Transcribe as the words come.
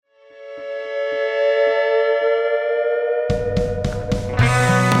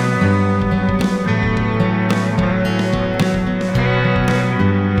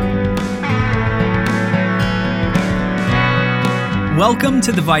Welcome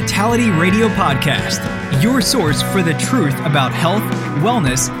to the Vitality Radio Podcast, your source for the truth about health,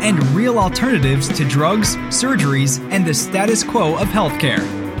 wellness, and real alternatives to drugs, surgeries, and the status quo of healthcare.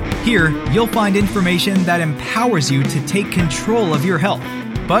 Here, you'll find information that empowers you to take control of your health.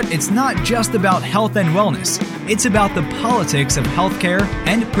 But it's not just about health and wellness. It's about the politics of healthcare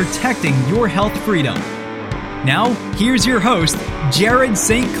and protecting your health freedom. Now, here's your host, Jared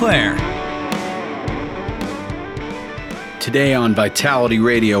St. Clair. Today on Vitality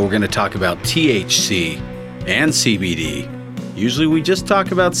Radio, we're going to talk about THC and CBD. Usually we just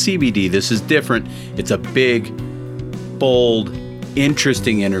talk about CBD. This is different. It's a big, bold,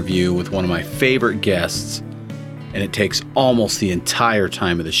 interesting interview with one of my favorite guests, and it takes almost the entire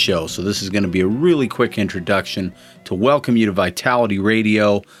time of the show. So this is going to be a really quick introduction to welcome you to Vitality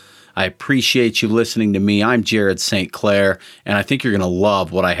Radio. I appreciate you listening to me. I'm Jared St. Clair, and I think you're going to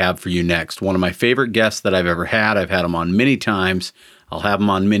love what I have for you next. One of my favorite guests that I've ever had. I've had him on many times. I'll have him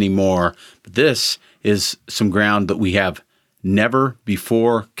on many more. But this is some ground that we have never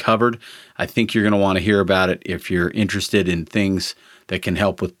before covered. I think you're going to want to hear about it if you're interested in things that can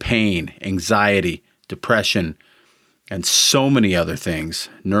help with pain, anxiety, depression, and so many other things,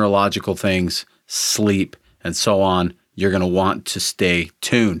 neurological things, sleep, and so on. You're going to want to stay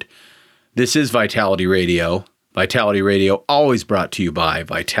tuned. This is Vitality Radio. Vitality Radio always brought to you by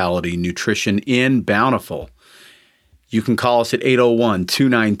Vitality Nutrition in Bountiful. You can call us at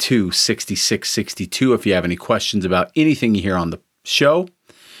 801-292-6662 if you have any questions about anything you hear on the show.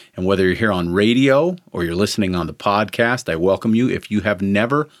 And whether you're here on radio or you're listening on the podcast, I welcome you. If you have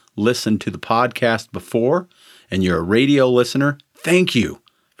never listened to the podcast before and you're a radio listener, thank you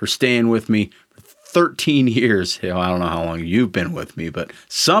for staying with me 13 years. I don't know how long you've been with me, but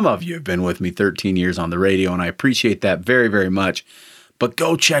some of you have been with me 13 years on the radio, and I appreciate that very, very much. But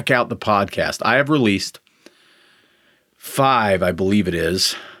go check out the podcast. I have released 5, I believe it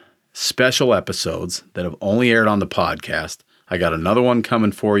is, special episodes that have only aired on the podcast. I got another one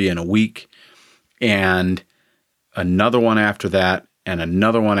coming for you in a week, and another one after that, and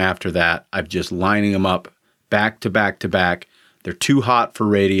another one after that. I'm just lining them up back to back to back. They're too hot for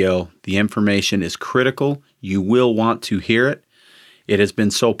radio. The information is critical. You will want to hear it. It has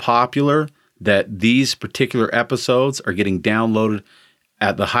been so popular that these particular episodes are getting downloaded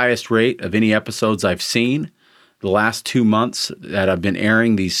at the highest rate of any episodes I've seen. The last 2 months that I've been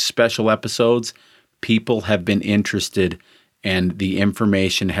airing these special episodes, people have been interested and the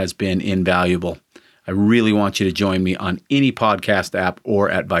information has been invaluable. I really want you to join me on any podcast app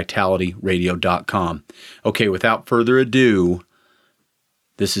or at vitalityradio.com. Okay, without further ado,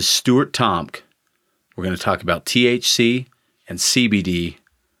 this is Stuart Tomk. We're going to talk about THC and CBD,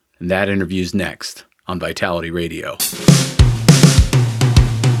 and that interview's next on Vitality Radio.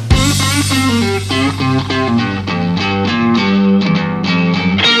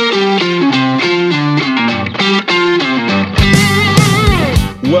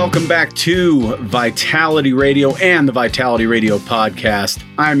 Welcome back to Vitality Radio and the Vitality Radio podcast.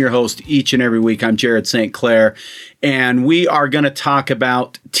 I'm your host each and every week. I'm Jared St. Clair, and we are going to talk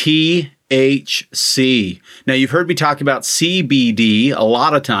about THC. Now, you've heard me talk about CBD a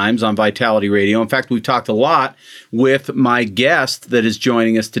lot of times on Vitality Radio. In fact, we've talked a lot with my guest that is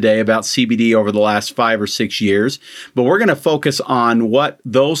joining us today about CBD over the last 5 or 6 years. But we're going to focus on what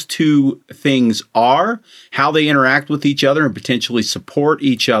those two things are, how they interact with each other and potentially support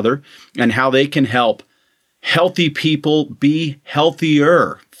each other, and how they can help healthy people be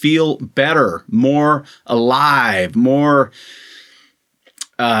healthier, feel better, more alive, more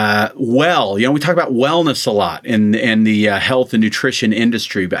well. You know, we talk about wellness a lot in the health and nutrition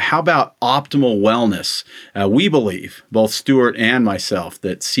industry, but how about optimal wellness? We believe, both Stuart and myself,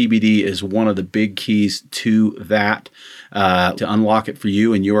 that CBD is one of the big keys to that, to unlock it for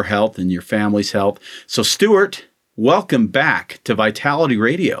you and your health and your family's health. So Stuart, welcome back to Vitality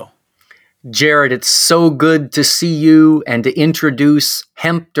Radio. Jared, it's so good to see you and to introduce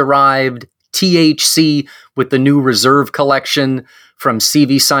hemp-derived THC with the new Reserve collection from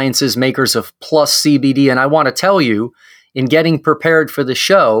CV Sciences, makers of Plus CBD. And I want to tell you, in getting prepared for the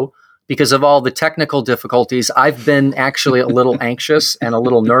show, because of all the technical difficulties, I've been actually a little anxious and a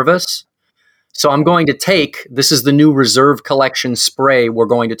little nervous. So I'm going to take, this is the new Reserve collection spray. We're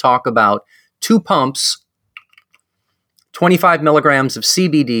going to talk about 2 pumps, 25 milligrams of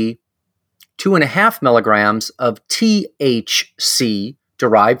CBD, 2.5 milligrams of THC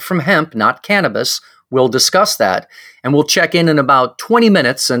derived from hemp, not cannabis. We'll discuss that, and we'll check in about 20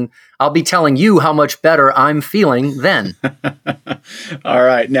 minutes, and I'll be telling you how much better I'm feeling then. All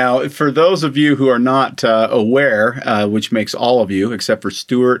right. Now, for those of you who are not aware, which makes all of you, except for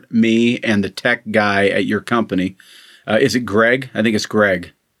Stuart, me, and the tech guy at your company, Is it Greg? I think it's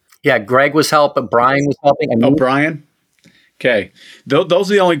Greg. Yeah, Greg was helping. Brian was helping. Oh, Brian? Okay.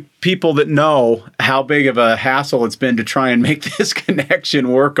 Those are the only people that know how big of a hassle it's been to try and make this connection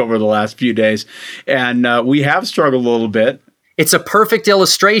work over the last few days. And we have struggled a little bit. It's a perfect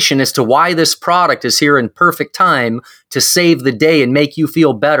illustration as to why this product is here in perfect time to save the day and make you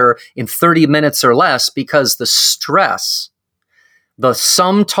feel better in 30 minutes or less, because the stress, the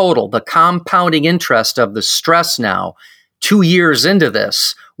sum total, the compounding interest of the stress now, 2 years into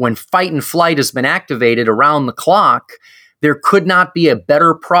this, when fight and flight has been activated around the clock, there could not be a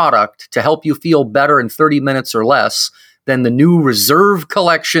better product to help you feel better in 30 minutes or less than the new Reserve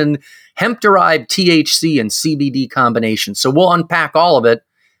Collection hemp-derived THC and CBD combination. So we'll unpack all of it,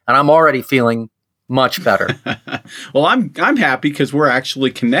 and I'm already feeling much better. Well, I'm happy because we're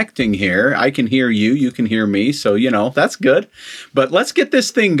actually connecting here. I can hear you, you can hear me, so that's good. But let's get this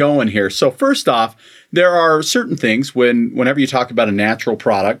thing going here. So first off, there are certain things whenever you talk about a natural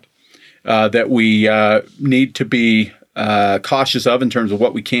product that we need to be cautious of in terms of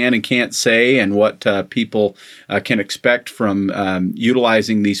what we can and can't say and what people can expect from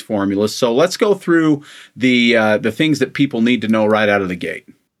utilizing these formulas. So let's go through the things that people need to know right out of the gate.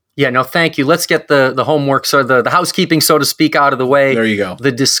 Yeah, no, thank you. Let's get the homework, so the housekeeping, so to speak, out of the way. There you go.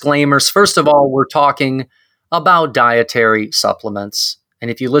 The disclaimers. First of all, we're talking about dietary supplements.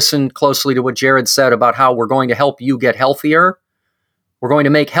 And if you listen closely to what Jared said about how we're going to help you get healthier, we're going to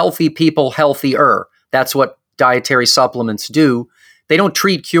make healthy people healthier. That's what dietary supplements do. They don't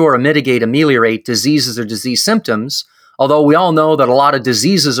treat, cure, or mitigate, ameliorate diseases or disease symptoms, although we all know that a lot of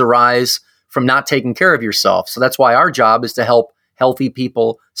diseases arise from not taking care of yourself. So that's why our job is to help healthy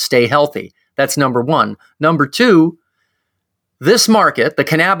people stay healthy. That's number one. Number two, this market, the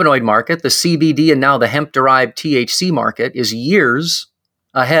cannabinoid market, the CBD and now the hemp-derived THC market, is years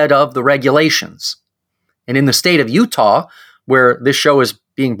ahead of the regulations. And in the state of Utah, where this show is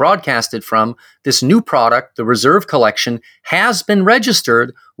being broadcasted from, this new product, the Reserve Collection, has been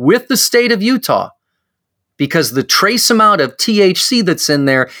registered with the state of Utah because the trace amount of THC that's in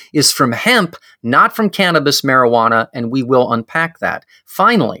there is from hemp, not from cannabis marijuana, and we will unpack that.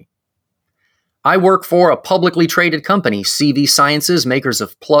 Finally, I work for a publicly traded company, CV Sciences, makers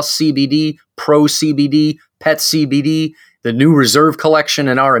of Plus CBD, Pro CBD, Pet CBD, the new Reserve Collection,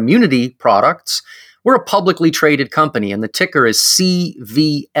 and our immunity products. We're a publicly traded company, and the ticker is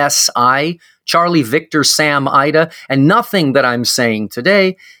CVSI, Charlie Victor Sam Ida, and nothing that I'm saying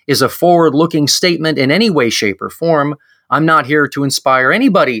today is a forward-looking statement in any way, shape, or form. I'm not here to inspire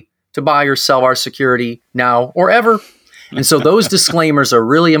anybody to buy or sell our security now or ever. And so those disclaimers are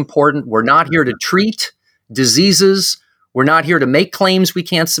really important. We're not here to treat diseases. We're not here to make claims we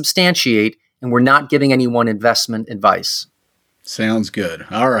can't substantiate, and we're not giving anyone investment advice. Sounds good.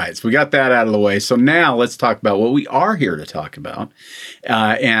 All right. So we got that out of the way. So now let's talk about what we are here to talk about.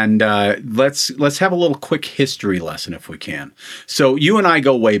 And let's have a little quick history lesson if we can. So you and I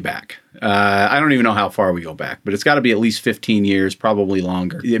go way back. I don't even know how far we go back, but it's got to be at least 15 years, probably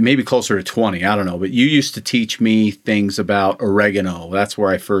longer. Maybe closer to 20. I don't know. But you used to teach me things about oregano. That's where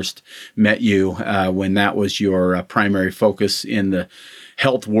I first met you when that was your primary focus in the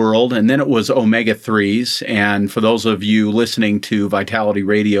health world. And then it was omega-3s. And for those of you listening to Vitality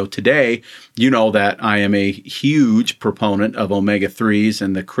Radio today, you know that I am a huge proponent of omega-3s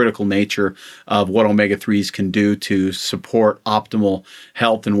and the critical nature of what omega-3s can do to support optimal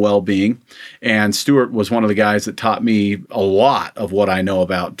health and well-being. And Stuart was one of the guys that taught me a lot of what I know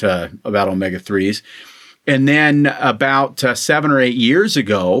about omega-3s. And then about 7 or 8 years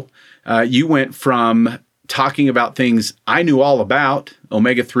ago, you went from talking about things I knew all about,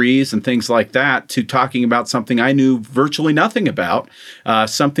 omega-3s and things like that, to talking about something I knew virtually nothing about,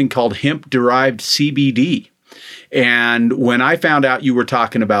 something called hemp-derived CBD. And when I found out you were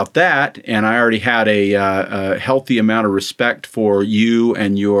talking about that, and I already had a healthy amount of respect for you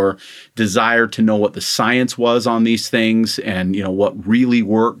and your desire to know what the science was on these things and, you know, what really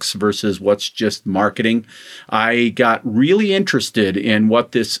works versus what's just marketing, I got really interested in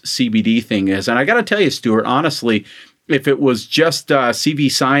what this CBD thing is. And I got to tell you, Stuart, honestly, if it was just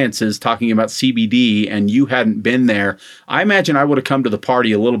CV Sciences talking about CBD and you hadn't been there, I imagine I would have come to the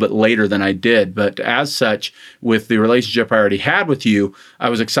party a little bit later than I did. But as such, with the relationship I already had with you, I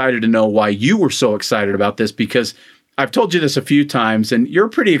was excited to know why you were so excited about this, because I've told you this a few times, and you're a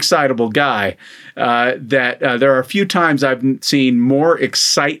pretty excitable guy, that there are a few times I've seen more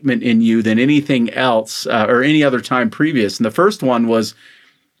excitement in you than anything else or any other time previous. And the first one was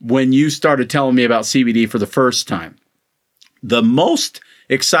when you started telling me about CBD for the first time. The most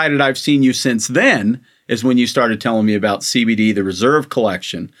excited I've seen you since then is when you started telling me about CBD, the Reserve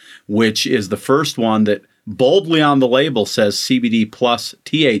Collection, which is the first one that boldly on the label says CBD plus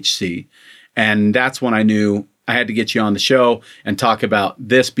THC. And that's when I knew I had to get you on the show and talk about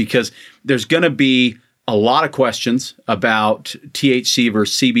this, because there's going to be a lot of questions about THC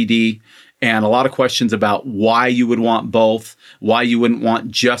versus CBD, and a lot of questions about why you would want both, why you wouldn't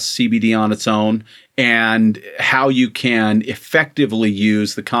want just CBD on its own, and how you can effectively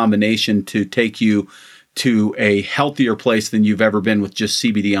use the combination to take you to a healthier place than you've ever been with just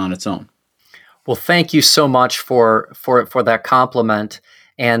CBD on its own. Well, thank you so much for that compliment.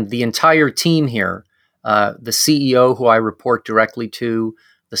 And the entire team here, the CEO who I report directly to,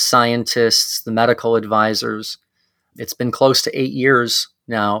 the scientists, the medical advisors. It's been close to 8 years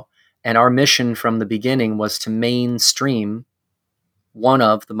now, and our mission from the beginning was to mainstream one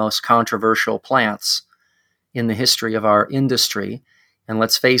of the most controversial plants in the history of our industry. And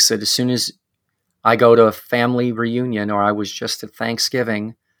let's face it, as soon as I go to a family reunion, or I was just at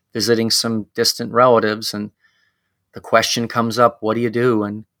Thanksgiving visiting some distant relatives, and the question comes up, what do you do?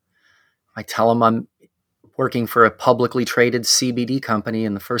 And I tell them I'm working for a publicly traded CBD company,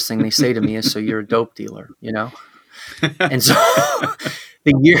 and the first thing they say to me is, so you're a dope dealer, you know? And so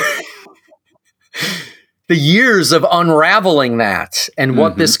the years of unraveling that and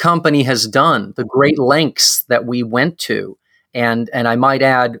what this company has done, the great lengths that we went to, and I might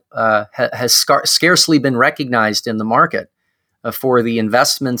add, has scarcely been recognized in the market for the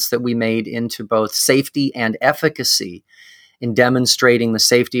investments that we made into both safety and efficacy in demonstrating the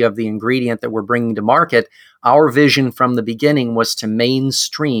safety of the ingredient that we're bringing to market. Our vision from the beginning was to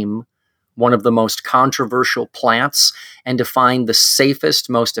mainstream one of the most controversial plants and to find the safest,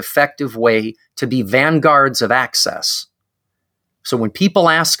 most effective way to be vanguards of access. So when people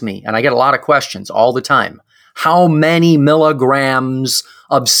ask me, and I get a lot of questions all the time, how many milligrams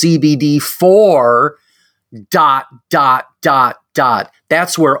of CBD for ... That's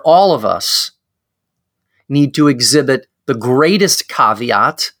where all of us need to exhibit the greatest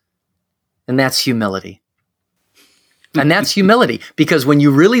caveat, and that's humility. And that's humility, because when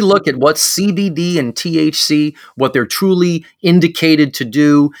you really look at what CBD and THC, what they're truly indicated to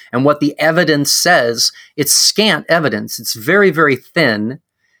do, and what the evidence says, it's scant evidence. It's very, very thin.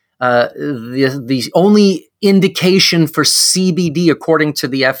 The only indication for CBD, according to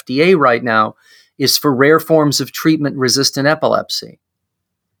the FDA right now, is for rare forms of treatment-resistant epilepsy.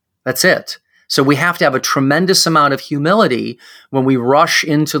 That's it. So we have to have a tremendous amount of humility when we rush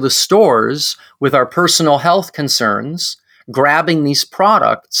into the stores with our personal health concerns, grabbing these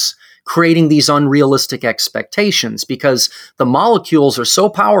products, creating these unrealistic expectations, because the molecules are so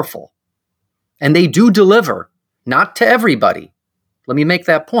powerful and they do deliver, not to everybody. Let me make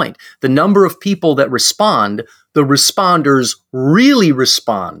that point. The number of people that respond, the responders really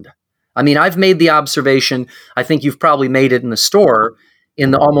respond. I mean, I've made the observation, I think you've probably made it in the store,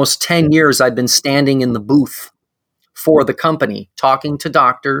 in the almost 10 years I've been standing in the booth for the company, talking to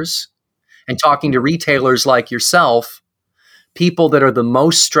doctors and talking to retailers like yourself, people that are the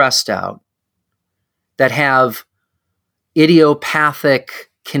most stressed out, that have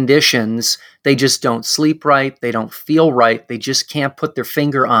idiopathic conditions. They just don't sleep right. They don't feel right. They just can't put their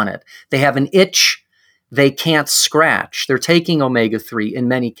finger on it. They have an itch they can't scratch. They're taking omega-3 in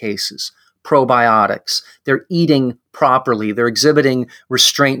many cases, probiotics. They're eating properly. They're exhibiting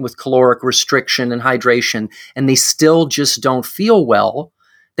restraint with caloric restriction and hydration, and they still just don't feel well.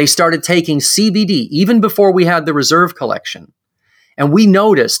 They started taking CBD even before we had the reserve collection. And we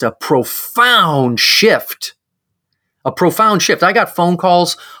noticed a profound shift. I got phone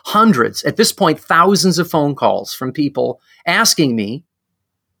calls, hundreds, at this point, thousands of phone calls from people asking me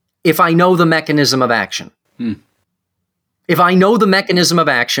if I know the mechanism of action. If I know the mechanism of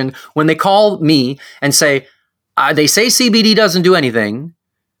action, when they call me and say, they say CBD doesn't do anything,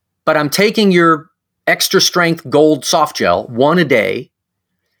 but I'm taking your extra strength gold soft gel, one a day,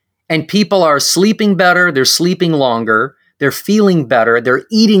 and people are sleeping better, they're sleeping longer, they're feeling better, they're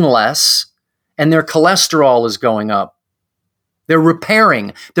eating less, and their cholesterol is going up. They're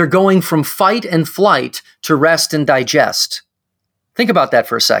repairing. They're going from fight and flight to rest and digest. Think about that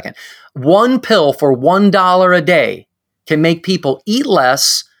for a second. One pill for $1 a day can make people eat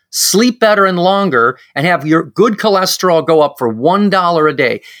less, sleep better and longer, and have your good cholesterol go up for $1 a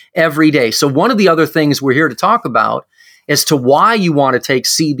day every day. So one of the other things we're here to talk about as to why you want to take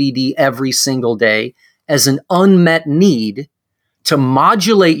CBD every single day as an unmet need to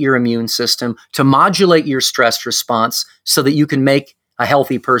modulate your immune system, to modulate your stress response so that you can make a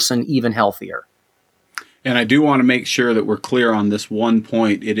healthy person even healthier. And I do want to make sure that we're clear on this one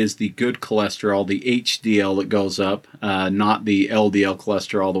point. It is the good cholesterol, the HDL, that goes up, not the LDL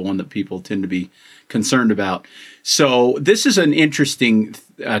cholesterol, the one that people tend to be concerned about. So this is an interesting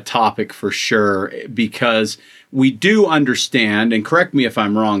topic for sure, because we do understand, and correct me if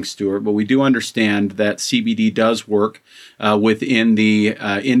I'm wrong, Stuart, but we do understand that CBD does work within the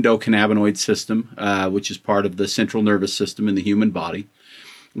endocannabinoid system, which is part of the central nervous system in the human body.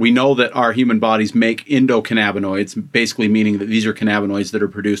 We know that our human bodies make endocannabinoids, basically meaning that these are cannabinoids that are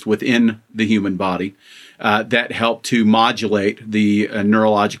produced within the human body that help to modulate the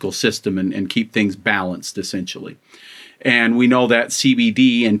neurological system and keep things balanced, essentially. And we know that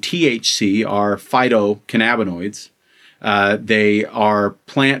CBD and THC are phytocannabinoids. They are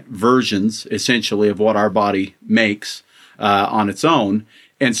plant versions, essentially, of what our body makes on its own.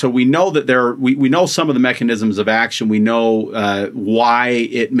 And so we know that we know some of the mechanisms of action. We know why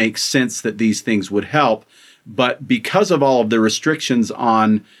it makes sense that these things would help. But because of all of the restrictions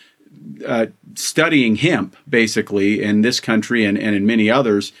on studying hemp, basically, in this country and in many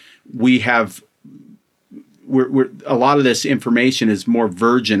others, we're a lot of this information is more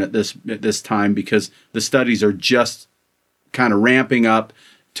virgin at this time, because the studies are just kind of ramping up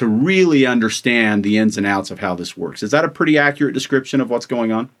to really understand the ins and outs of how this works. Is that a pretty accurate description of what's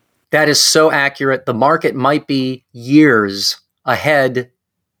going on? That is so accurate. The market might be years ahead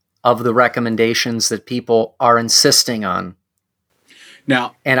of the recommendations that people are insisting on.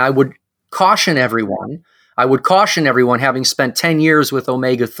 Now, and I would caution everyone, having spent 10 years with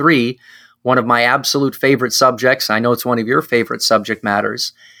omega-3, one of my absolute favorite subjects, I know it's one of your favorite subject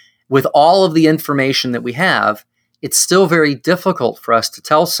matters, with all of the information that we have, it's still very difficult for us to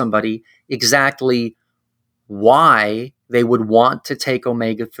tell somebody exactly why they would want to take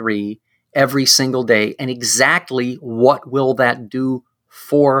omega-3 every single day and exactly what will that do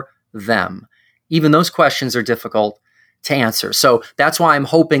for them. Even those questions are difficult to answer. So that's why I'm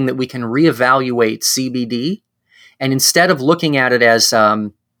hoping that we can reevaluate CBD, and instead of looking at it as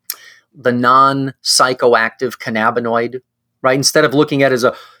the non-psychoactive cannabinoid, right? Instead of looking at it as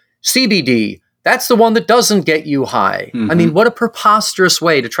a CBD, that's the one that doesn't get you high. Mm-hmm. I mean, what a preposterous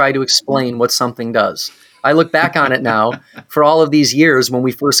way to try to explain what something does. I look back on it now, for all of these years when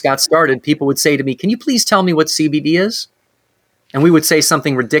we first got started, people would say to me, can you please tell me what CBD is? And we would say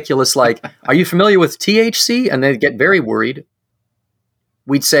something ridiculous like, are you familiar with THC? And they'd get very worried.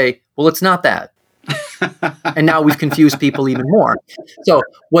 We'd say, well, it's not that. And now we've confused people even more. So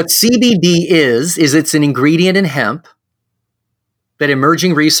what CBD is it's an ingredient in hemp that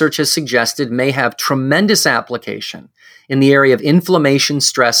emerging research has suggested may have tremendous application in the area of inflammation,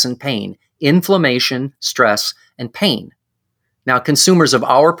 stress, and pain. Inflammation, stress, and pain. Now, consumers of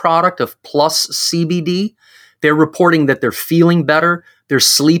our product, of Plus CBD, they're reporting that they're feeling better, they're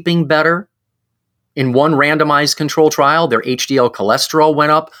sleeping better. In one randomized control trial, their HDL cholesterol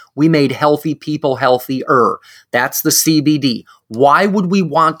went up. We made healthy people healthier. That's the CBD. Why would we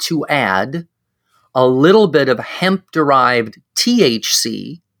want to add a little bit of hemp-derived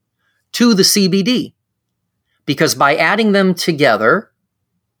THC to the CBD? Because by adding them together,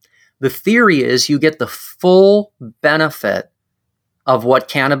 the theory is you get the full benefit of what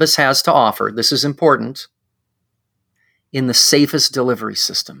cannabis has to offer. This is important. In the safest delivery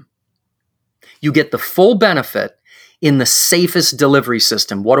system. You get the full benefit in the safest delivery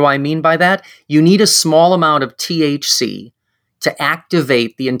system. What do I mean by that? You need a small amount of THC to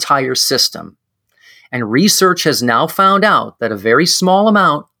activate the entire system. And research has now found out that a very small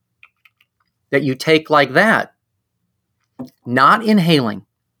amount that you take like that, not inhaling,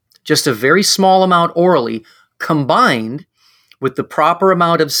 just a very small amount orally, combined with the proper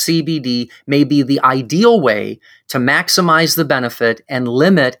amount of CBD, may be the ideal way to maximize the benefit and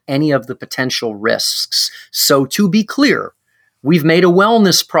limit any of the potential risks. So to be clear, we've made a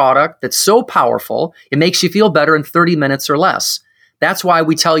wellness product that's so powerful, it makes you feel better in 30 minutes or less. That's why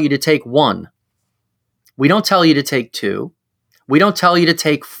we tell you to take 1. We don't tell you to take 2. We don't tell you to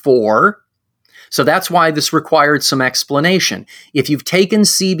take 4. So that's why this required some explanation. If you've taken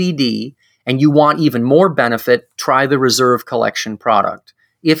CBD and you want even more benefit, try the Reserve Collection product.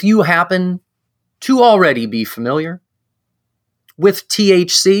 If you happen to already be familiar with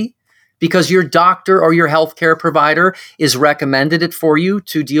THC, because your doctor or your healthcare provider is recommended it for you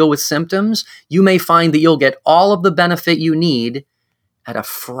to deal with symptoms, you may find that you'll get all of the benefit you need at a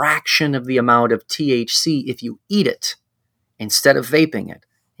fraction of the amount of THC if you eat it instead of vaping it,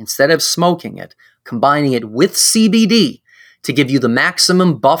 instead of smoking it, combining it with CBD to give you the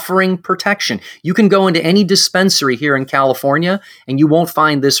maximum buffering protection. You can go into any dispensary here in California and you won't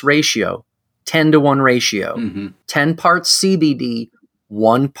find this ratio, 10-to-1 ratio, 10 parts CBD,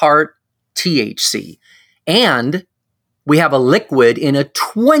 1 part THC. And we have a liquid in a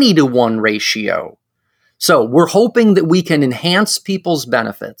 20-to-1 ratio. So we're hoping that we can enhance people's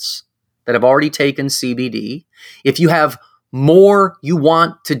benefits that have already taken CBD. If you have more you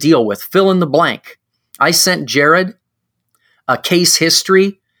want to deal with, fill in the blank. I sent Jared a case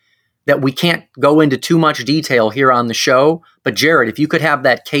history that we can't go into too much detail here on the show. But Jared, if you could have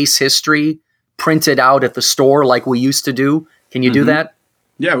that case history printed out at the store like we used to do, can you do that?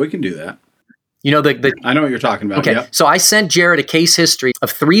 Yeah, we can do that. You know, I know what you're talking about. Okay, Yep. So I sent Jared a case history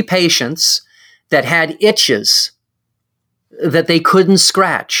of 3 patients that had itches that they couldn't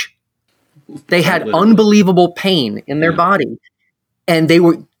scratch. They had unbelievable pain in their body. And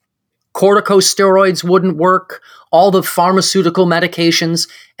corticosteroids wouldn't work, all the pharmaceutical medications,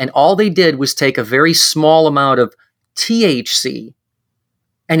 and all they did was take a very small amount of THC,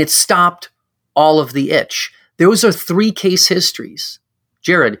 and it stopped all of the itch. Those are 3 case histories.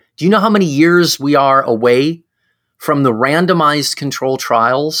 Jared, do you know how many years we are away from the randomized control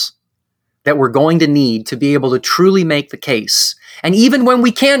trials that we're going to need to be able to truly make the case? And even when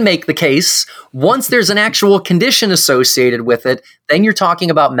we can make the case, once there's an actual condition associated with it, then you're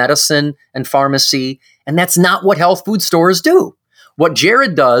talking about medicine and pharmacy, and that's not what health food stores do. What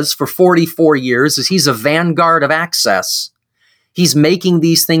Jared does for 44 years is he's a vanguard of access. He's making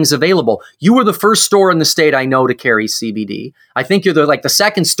these things available. You were the first store in the state I know to carry CBD. I think you're the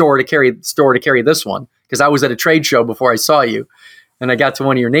second store to carry this one, because I was at a trade show before I saw you, and I got to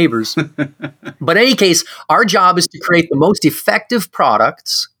one of your neighbors. But in any case, our job is to create the most effective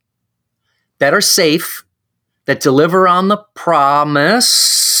products that are safe, that deliver on the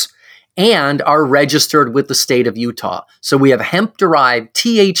promise, and are registered with the state of Utah. So we have hemp-derived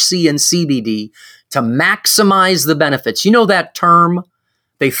THC and CBD to maximize the benefits. You know that term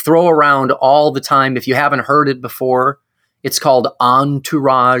they throw around all the time? If you haven't heard it before, it's called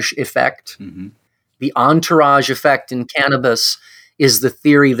entourage effect. Mm-hmm. The entourage effect in cannabis is the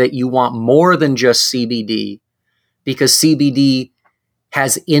theory that you want more than just CBD, because CBD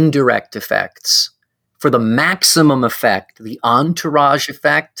has indirect effects. For the maximum effect, the entourage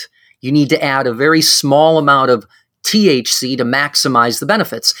effect, you need to add a very small amount of THC to maximize the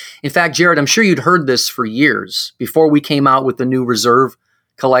benefits. In fact, Jared, I'm sure you'd heard this for years before we came out with the new Reserve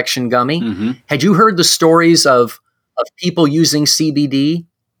Collection gummy. Mm-hmm. Had you heard the stories of people using CBD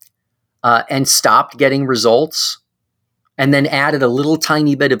and stopped getting results, and then added a little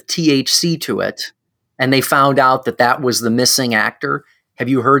tiny bit of THC to it, and they found out that was the missing actor? Have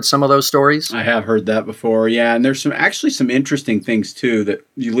you heard some of those stories? I have heard that before, yeah. And there's some interesting things, too, that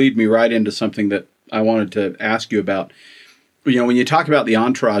you lead me right into something that I wanted to ask you about. You know, when you talk about the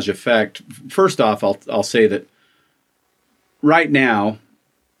entourage effect, first off, I'll say that right now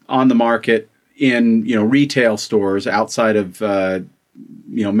on the market in, retail stores outside of,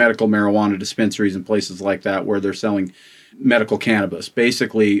 medical marijuana dispensaries and places like that where they're selling medical cannabis,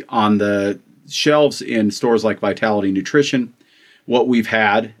 basically on the shelves in stores like Vitality Nutrition, what we've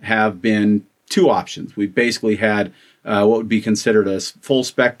have been 2 options. We've basically had what would be considered a full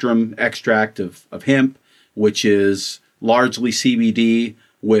spectrum extract of hemp, which is largely CBD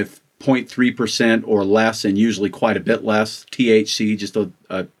with 0.3% or less, and usually quite a bit less THC, just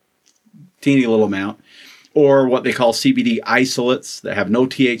a teeny little amount, or what they call CBD isolates that have no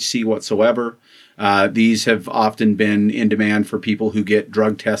THC whatsoever. These have often been in demand for people who get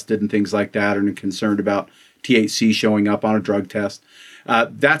drug tested and things like that and are concerned about THC showing up on a drug test.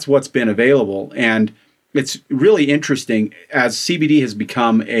 That's what's been available. And it's really interesting as CBD has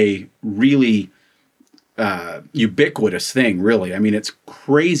become a really ubiquitous thing, really. I mean, it's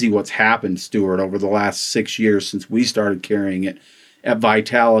crazy what's happened, Stuart, over the last 6 years since we started carrying it at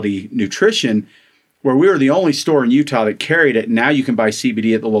Vitality Nutrition, where we were the only store in Utah that carried it. Now you can buy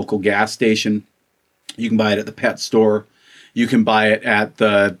CBD at the local gas station. You can buy it at the pet store. You can buy it at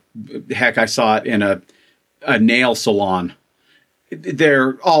I saw it in a nail salon.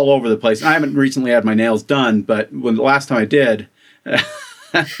 They're all over the place. I haven't recently had my nails done, but the last time I did,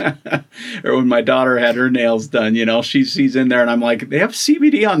 or when my daughter had her nails done, she's in there and I'm like, they have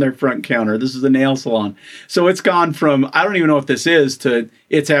CBD on their front counter. This is a nail salon. So it's gone from, I don't even know what this is, to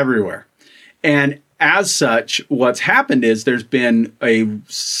it's everywhere. And as such, what's happened is there's been a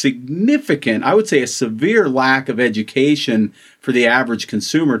significant, I would say a severe lack of education for the average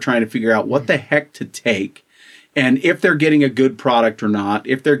consumer trying to figure out what the heck to take, and if they're getting a good product or not,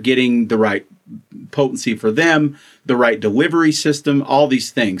 if they're getting the right potency for them, the right delivery system, all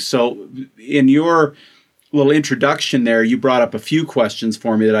these things. So in your little introduction there, you brought up a few questions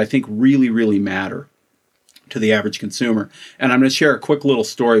for me that I think really, really matter to the average consumer. And I'm going to share a quick little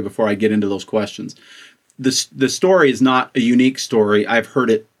story before I get into those questions. The story is not a unique story. I've heard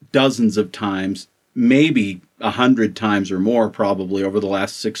it dozens of times maybe 100 times or more probably over the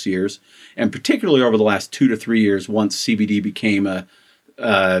last 6 years, and particularly over the last 2 to 3 years once CBD became a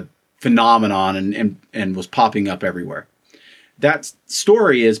phenomenon and was popping up everywhere. That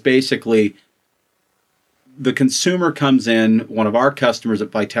story is basically the consumer comes in, one of our customers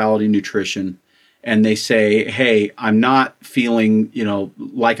at Vitality Nutrition, and they say, hey, I'm not feeling,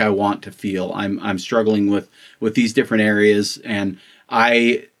 like I want to feel. I'm struggling with these different areas. And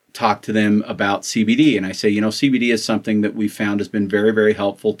I talk to them about CBD. And I say, CBD is something that we found has been very, very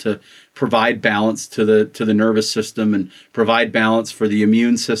helpful to provide balance to the nervous system and provide balance for the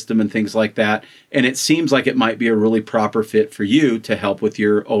immune system and things like that. And it seems like it might be a really proper fit for you to help with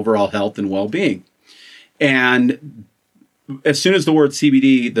your overall health and well-being. And as soon as the word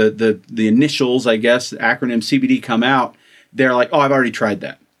CBD, the initials, I guess, acronym CBD come out, they're like, oh, I've already tried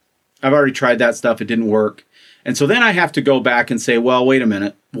that. I've already tried that stuff. It didn't work. And so then I have to go back and say, well, wait a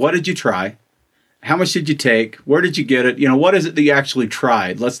minute. What did you try? How much did you take? Where did you get it? What is it that you actually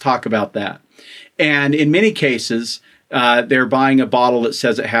tried? Let's talk about that. And in many cases, they're buying a bottle that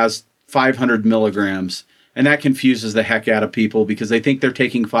says it has 500 milligrams. And that confuses the heck out of people because they think they're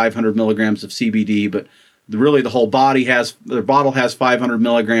taking 500 milligrams of CBD, but really the whole their bottle has 500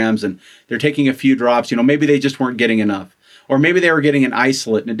 milligrams and they're taking a few drops. Maybe they just weren't getting enough. Or maybe they were getting an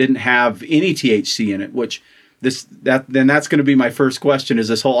isolate and it didn't have any THC in it, which then that's going to be my first question, is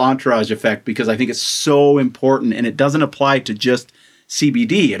this whole entourage effect, because I think it's so important, and it doesn't apply to just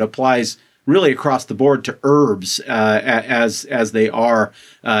CBD. It applies really across the board to herbs as they are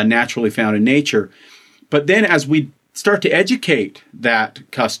naturally found in nature. But then as we start to educate that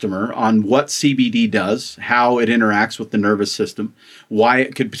customer on what CBD does, how it interacts with the nervous system, why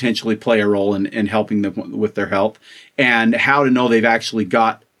it could potentially play a role in helping them with their health, and how to know they've actually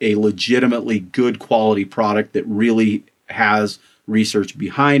got a legitimately good quality product that really has research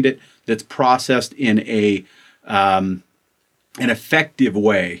behind it, that's processed in an effective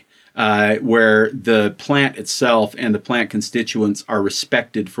way, where the plant itself and the plant constituents are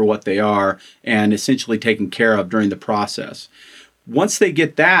respected for what they are and essentially taken care of during the process. Once they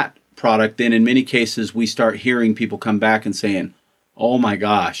get that product, then in many cases we start hearing people come back and saying, oh my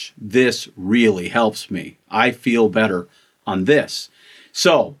gosh, this really helps me. I feel better on this.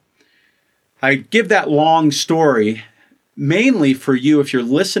 So I give that long story mainly for you if you're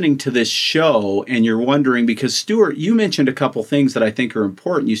listening to this show and you're wondering, because Stuart, you mentioned a couple things that I think are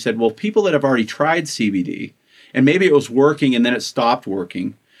important. You said, well, people that have already tried CBD and maybe it was working and then it stopped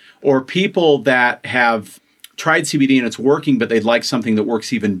working, or people that have tried CBD and it's working, but they'd like something that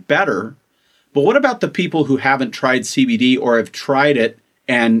works even better. But what about the people who haven't tried CBD or have tried it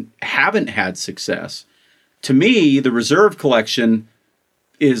and haven't had success? To me, the Reserve Collection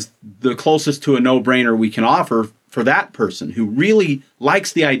is the closest to a no-brainer we can offer for that person who really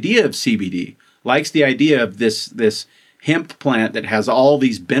likes the idea of CBD, likes the idea of this hemp plant that has all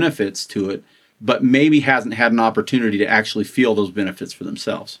these benefits to it, but maybe hasn't had an opportunity to actually feel those benefits for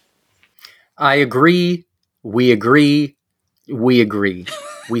themselves. I agree. We agree. We agree.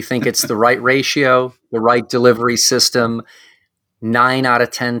 We think it's the right ratio, the right delivery system. 9 out of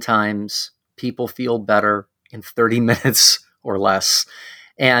 10 times, people feel better in 30 minutes or less.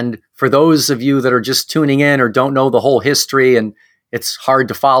 And for those of you that are just tuning in or don't know the whole history, and it's hard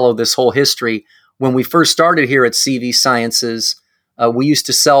to follow this whole history, when we first started here at CV Sciences, we used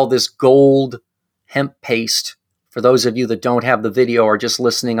to sell this gold hemp paste. For those of you that don't have the video or just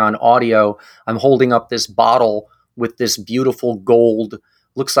listening on audio, I'm holding up this bottle with this beautiful gold,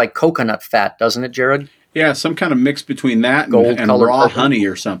 looks like coconut fat, doesn't it, Jared? Yeah, some kind of mix between that and raw honey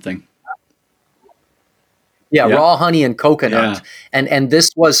or something. Yeah, yep. Raw honey and coconut. Yeah. And this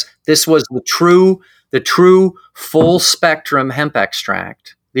was the true full spectrum hemp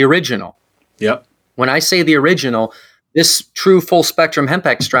extract, the original. Yep. When I say the original, this true full spectrum hemp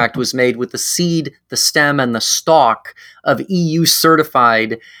extract was made with the seed, the stem, and the stalk of EU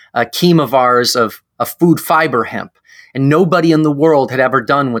certified chemovars of food fiber hemp. And nobody in the world had ever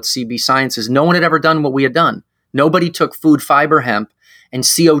done what CB Sciences, no one had ever done what we had done. Nobody took food fiber hemp and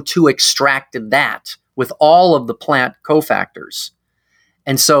CO2 extracted that with all of the plant cofactors.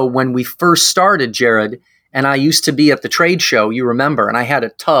 And so when we first started, Jared, and I used to be at the trade show, you remember, and I had a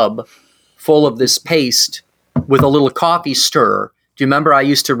tub full of this paste with a little coffee stirrer. Do you remember I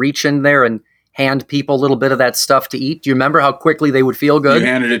used to reach in there and hand people a little bit of that stuff to eat? Do you remember how quickly they would feel good? You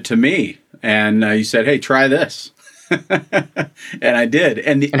handed it to me, and you said, hey, try this. And I did.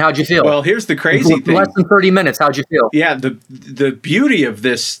 And how'd you feel? Well, here's the crazy thing. Less than 30 minutes, how'd you feel? Yeah, the beauty of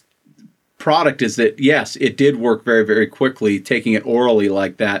this product is that, yes, it did work very, very quickly, taking it orally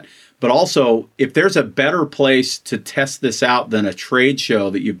like that. But also, if there's a better place to test this out than a trade show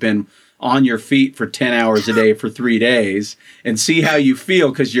that you've been on your feet for 10 hours a day for 3 days and see how you feel,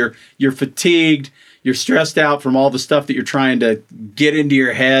 because you're fatigued. You're stressed out from all the stuff that you're trying to get into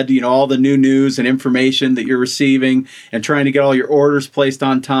your head, all the new news and information that you're receiving, and trying to get all your orders placed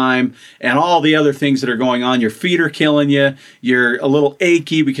on time and all the other things that are going on. Your feet are killing you. You're a little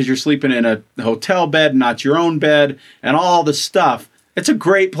achy because you're sleeping in a hotel bed, not your own bed, and all the stuff. It's a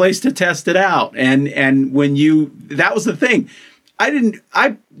great place to test it out. And that was the thing.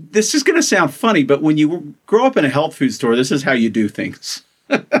 This is going to sound funny, but when you grow up in a health food store, this is how you do things.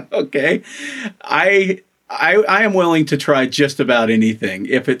 Okay. I am willing to try just about anything.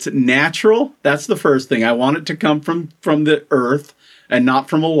 If it's natural, that's the first thing. I want it to come from the earth and not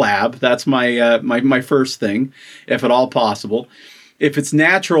from a lab. That's my first thing, if at all possible. If it's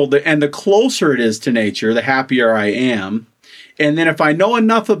natural, and the closer it is to nature, the happier I am. And then if I know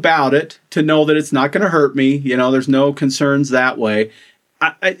enough about it to know that it's not going to hurt me, there's no concerns that way.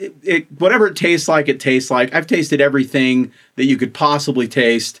 Whatever it tastes like, it tastes like. I've tasted everything that you could possibly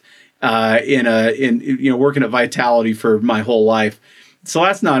taste in working at Vitality for my whole life. So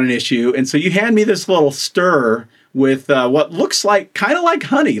that's not an issue. And so you hand me this little stir with what looks like kind of like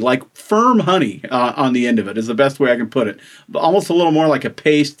honey, like firm honey on the end of it is the best way I can put it. Almost a little more like a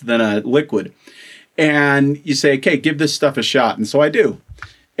paste than a liquid. And you say, okay, give this stuff a shot. And so I do.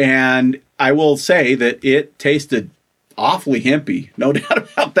 And I will say that it tasted awfully hempy, no doubt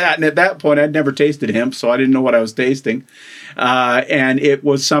about that. And at that point, I'd never tasted hemp, so I didn't know what I was tasting. And it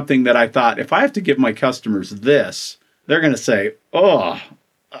was something that I thought, if I have to give my customers this, they're going to say, oh,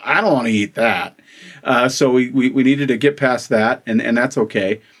 I don't want to eat that. So we needed to get past that, and that's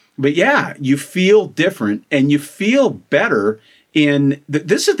okay. But yeah, you feel different, and you feel better.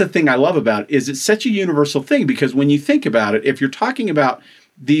 This is the thing I love about it, is it's such a universal thing, because when you think about it, if you're talking about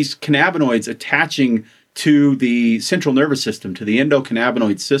these cannabinoids attaching to the central nervous system, to the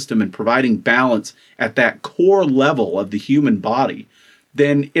endocannabinoid system, and providing balance at that core level of the human body,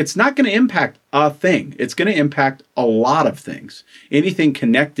 then it's not going to impact a thing. It's going to impact a lot of things, anything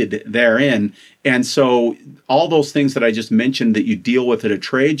connected therein. And so all those things that I just mentioned that you deal with at a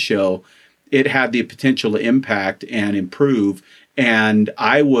trade show, it had the potential to impact and improve. And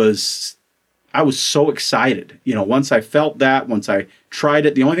I was so excited. Once I felt that, once I tried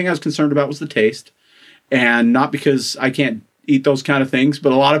it, the only thing I was concerned about was the taste. And not because I can't eat those kind of things,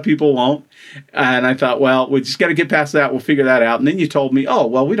 but a lot of people won't. And I thought, well, we just got to get past that. We'll figure that out. And then you told me, oh,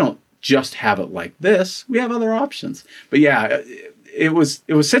 well, we don't just have it like this. We have other options. But yeah, it was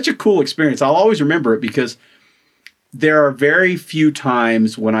such a cool experience. I'll always remember it, because there are very few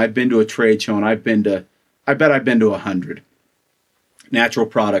times when I've been to a trade show, and I bet I've been to 100 natural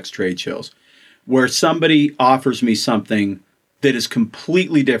products trade shows, where somebody offers me something that is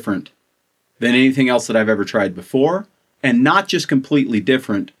completely different than anything else that I've ever tried before. And not just completely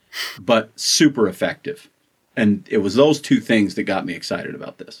different, but super effective. And it was those two things that got me excited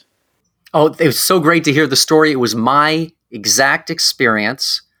about this. Oh, it was so great to hear the story. It was my exact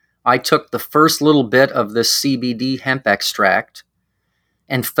experience. I took the first little bit of this CBD hemp extract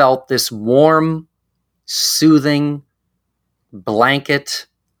and felt this warm, soothing blanket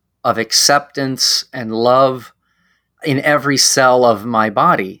of acceptance and love in every cell of my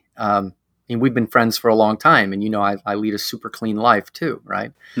body. We've been friends for a long time, and I lead a super clean life too,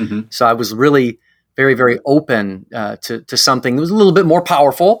 right? Mm-hmm. So I was really very, very open to something that was a little bit more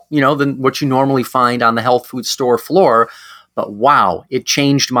powerful, than what you normally find on the health food store floor. But wow, it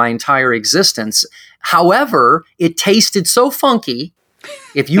changed my entire existence. However, it tasted so funky.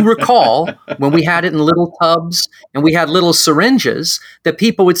 If you recall, when we had it in little tubs and we had little syringes, that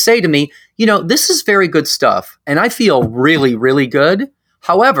people would say to me, this is very good stuff, and I feel really, really good.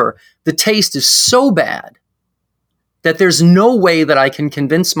 However, the taste is so bad that there's no way that I can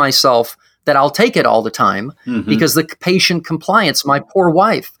convince myself that I'll take it all the time, because the patient compliance, my poor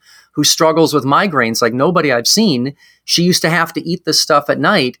wife, who struggles with migraines like nobody I've seen, she used to have to eat this stuff at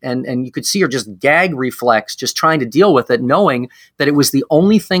night, and you could see her just gag reflex, just trying to deal with it, knowing that it was the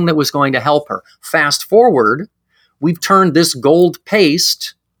only thing that was going to help her. Fast forward, we've turned this gold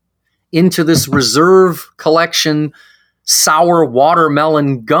paste into this reserve collection sour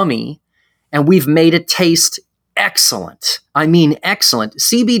watermelon gummy, and we've made it taste excellent. I mean, excellent.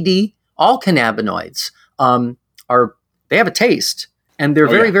 CBD, all cannabinoids, they have a taste, and they're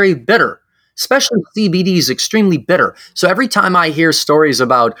very, very bitter. Especially CBD is extremely bitter. So every time I hear stories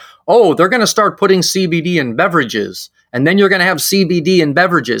about, they're going to start putting CBD in beverages, and then you're going to have CBD in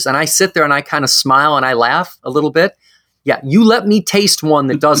beverages, and I sit there and I kind of smile and I laugh a little bit. Yeah, you let me taste one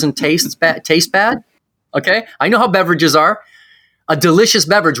that doesn't taste bad. Okay, I know how beverages are. A delicious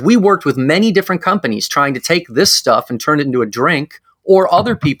beverage. We worked with many different companies trying to take this stuff and turn it into a drink or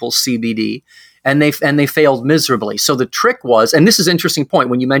other people's CBD, and they failed miserably. So the trick was, and this is an interesting point,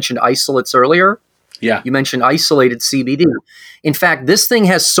 when you mentioned isolates earlier, you mentioned isolated CBD. In fact, this thing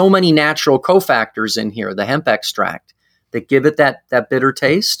has so many natural cofactors in here, the hemp extract, that give it that bitter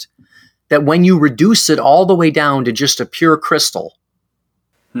taste, that when you reduce it all the way down to just a pure crystal,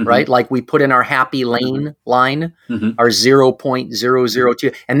 right? Like we put in our Happy Lane line, our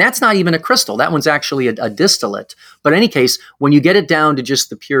 0.002. And that's not even a crystal. That one's actually a distillate. But in any case, when you get it down to just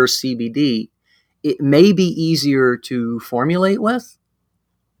the pure CBD, it may be easier to formulate with,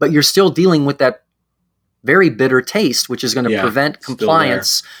 but you're still dealing with that very bitter taste, which is going to prevent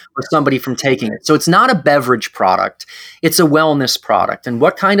compliance for somebody from taking it. So it's not a beverage product. It's a wellness product. And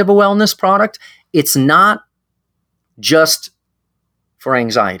what kind of a wellness product? It's not just for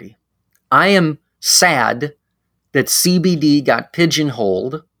anxiety. I am sad that CBD got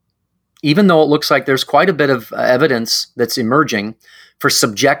pigeonholed, even though it looks like there's quite a bit of evidence that's emerging for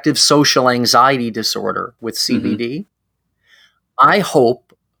subjective social anxiety disorder with CBD. I hope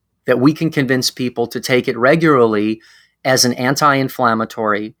that we can convince people to take it regularly as an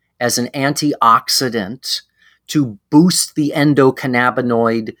anti-inflammatory, as an antioxidant, to boost the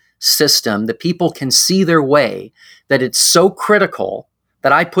endocannabinoid system, that people can see their way, that it's so critical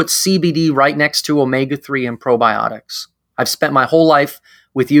that I put CBD right next to omega-3 and probiotics. I've spent my whole life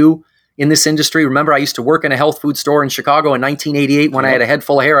with you in this industry. Remember, I used to work in a health food store in Chicago in 1988 when I had a head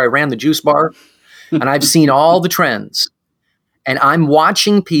full of hair. I ran the juice bar, and I've seen all the trends. And I'm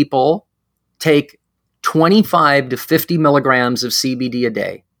watching people take 25 to 50 milligrams of CBD a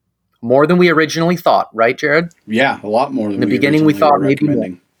day, more than we originally thought, right, Jared? Yeah, a lot more than in the beginning. We thought maybe more.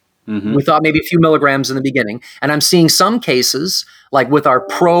 We thought maybe a few milligrams in the beginning. And I'm seeing some cases, like with our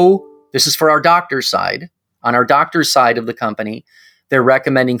this is for our doctor's side. On our doctor's side of the company, they're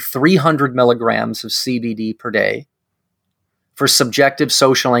recommending 300 milligrams of CBD per day for subjective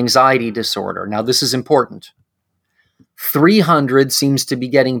social anxiety disorder. Now, this is important. 300 seems to be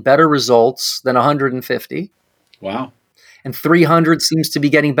getting better results than 150. Wow. And 300 seems to be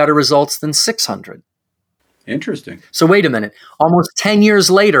getting better results than 600. Interesting. So wait a minute. Almost 10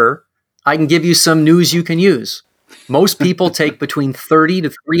 years later, I can give you some news you can use. Most people take between 30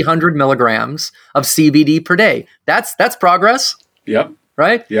 to 300 milligrams of CBD per day. That's progress. Yep.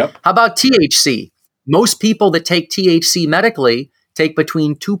 Right? Yep. How about THC? Most people that take THC medically take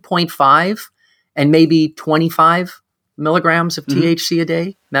between 2.5 and maybe 25 milligrams of THC a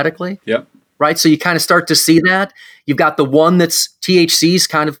day medically. Yep. Right? So you kind of start to see that. You've got the one that's THC's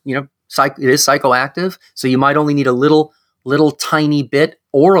kind of, it is psychoactive. So you might only need a little tiny bit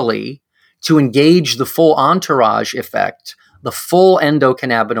orally to engage the full entourage effect, the full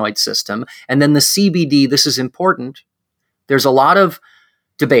endocannabinoid system. And then the CBD, this is important. There's a lot of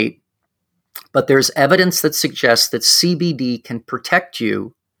debate, but there's evidence that suggests that CBD can protect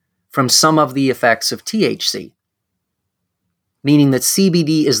you from some of the effects of THC, meaning that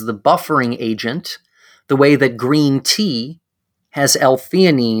CBD is the buffering agent, the way that green tea has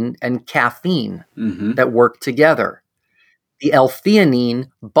L-theanine and caffeine that work together. The L-theanine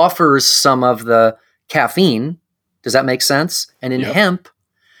buffers some of the caffeine. Does that make sense? And in hemp,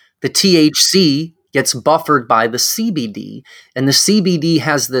 the THC gets buffered by the CBD, and the CBD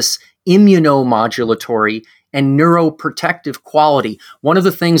has this immunomodulatory and neuroprotective quality. One of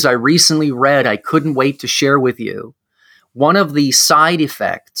the things I recently read, I couldn't wait to share with you, one of the side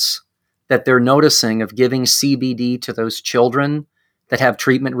effects that they're noticing of giving CBD to those children that have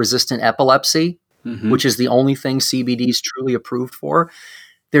treatment-resistant epilepsy, which is the only thing CBD is truly approved for,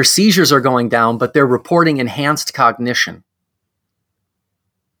 their seizures are going down, but they're reporting enhanced cognition.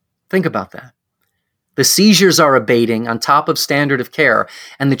 Think about that. The seizures are abating on top of standard of care,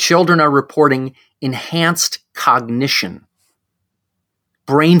 and the children are reporting enhanced cognition,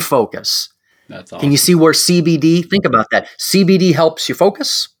 brain focus. That's awesome. Can you see where CBD, think about that. CBD helps you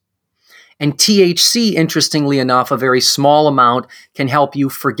focus. And THC, interestingly enough, a very small amount can help you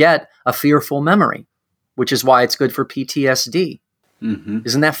forget a fearful memory, which is why it's good for PTSD.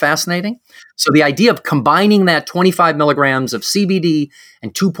 Isn't that fascinating? So the idea of combining that 25 milligrams of CBD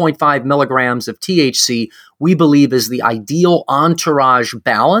and 2.5 milligrams of THC, we believe is the ideal entourage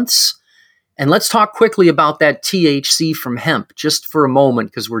balance. And let's talk quickly about that THC from hemp, just for a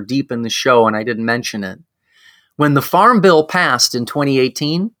moment, because we're deep in the show and I didn't mention it. When the Farm Bill passed in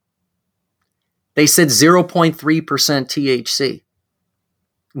 2018, they said 0.3% THC.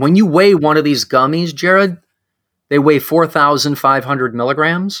 When you weigh one of these gummies, Jared, they weigh 4,500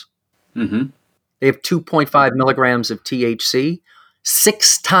 milligrams. They have 2.5 milligrams of THC,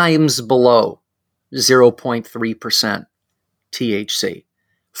 6 times below 0.3% THC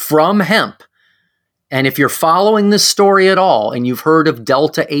from hemp. And if you're following this story at all, and you've heard of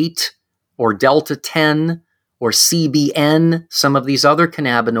Delta 8 or Delta 10 or CBN, some of these other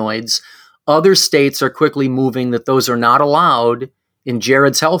cannabinoids, other states are quickly moving that those are not allowed in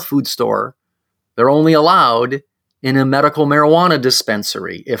Jared's health food store. They're only allowed in a medical marijuana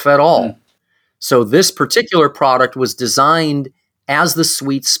dispensary, if at all. So this particular product was designed as the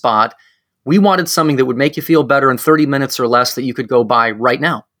sweet spot. We wanted something that would make you feel better in 30 minutes or less that you could go buy right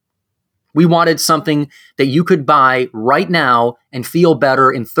now. We wanted something that you could buy right now and feel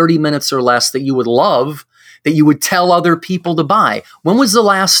better in 30 minutes or less that you would love, that you would tell other people to buy. When was the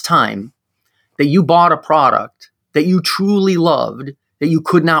last time that you bought a product that you truly loved, that you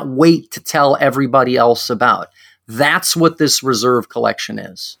could not wait to tell everybody else about? That's what this Reserve collection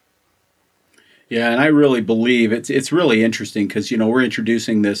is. Yeah, and I really believe it's really interesting because, we're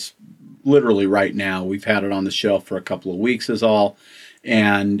introducing this literally right now. We've had it on the shelf for a couple of weeks is all.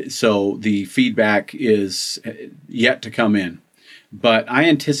 And so the feedback is yet to come in. But I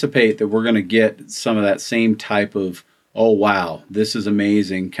anticipate that we're going to get some of that same type of, oh, wow, this is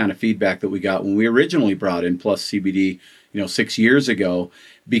amazing kind of feedback that we got when we originally brought in Plus CBD, 6 years ago,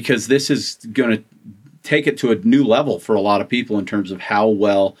 because this is going to take it to a new level for a lot of people in terms of how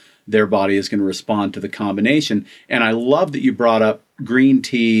well their body is going to respond to the combination. And I love that you brought up green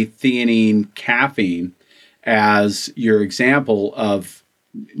tea, theanine, caffeine as your example of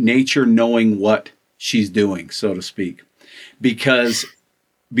nature knowing what she's doing, so to speak. Because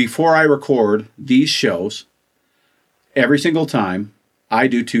before I record these shows, every single time I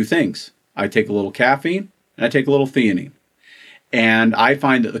do two things. I take a little caffeine and I take a little theanine. And I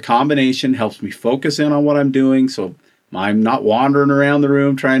find that the combination helps me focus in on what I'm doing. So I'm not wandering around the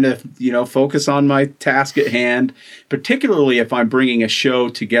room trying to, focus on my task at hand, particularly if I'm bringing a show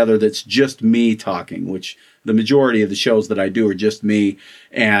together that's just me talking, which the majority of the shows that I do are just me.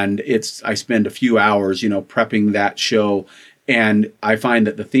 And I spend a few hours, prepping that show. And I find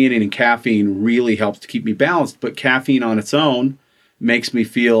that the theanine and caffeine really helps to keep me balanced. But caffeine on its own makes me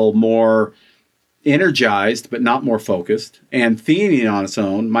feel more energized, but not more focused. And theanine on its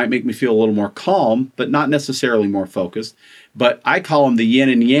own might make me feel a little more calm, but not necessarily more focused. But I call them the yin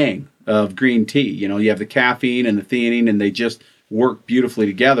and yang of green tea. You have the caffeine and the theanine, and they just work beautifully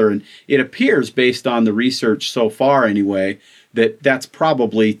together. And it appears, based on the research so far anyway, that that's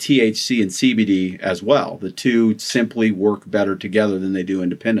probably THC and CBD as well. The two simply work better together than they do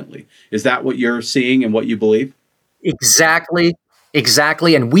independently. Is that what you're seeing and what you believe? Exactly.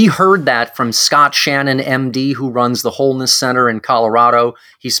 And we heard that from Scott Shannon, MD, who runs the Wholeness Center in Colorado.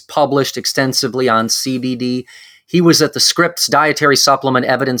 He's published extensively on CBD. He was at the Scripps Dietary Supplement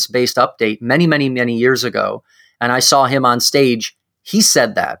Evidence-Based Update many, many, many years ago. And I saw him on stage. He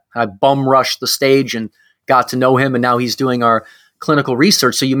said that. I bum rushed the stage and got to know him. And now he's doing our clinical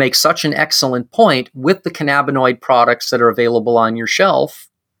research. So you make such an excellent point with the cannabinoid products that are available on your shelf.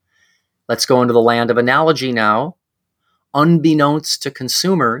 Let's go into the land of analogy now. Unbeknownst to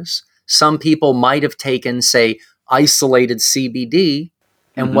consumers, some people might have taken, say, isolated CBD,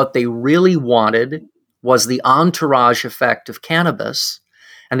 and what they really wanted was the entourage effect of cannabis,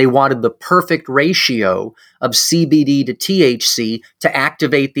 and they wanted the perfect ratio of CBD to THC to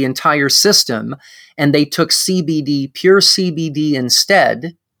activate the entire system, and they took CBD, pure CBD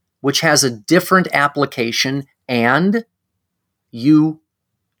instead, which has a different application, and you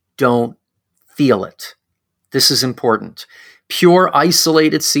don't feel it. This is important. Pure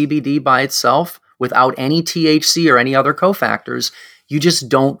isolated CBD by itself, without any THC or any other cofactors, you just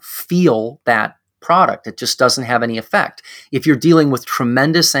don't feel that product. It just doesn't have any effect. If you're dealing with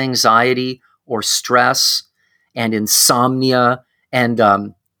tremendous anxiety or stress and insomnia,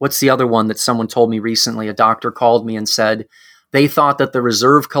 and what's the other one that someone told me recently? A doctor called me and said they thought that the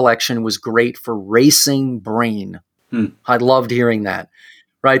Reserve collection was great for racing brain. I loved hearing that.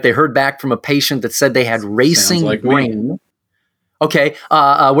 Right? They heard back from a patient that said they had racing brain. Me. Okay.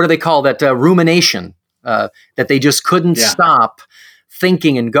 What do they call that? Rumination. That they just couldn't stop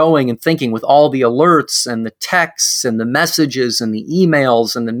thinking and going and thinking with all the alerts and the texts and the messages and the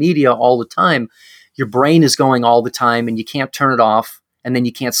emails and the media all the time. Your brain is going all the time and you can't turn it off, and then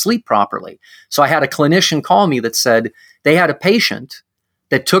you can't sleep properly. So I had a clinician call me that said they had a patient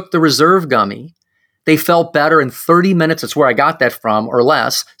that took the Reserve gummy. They felt better in 30 minutes, that's where I got that from, or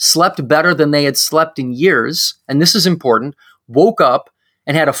less, slept better than they had slept in years, and this is important, woke up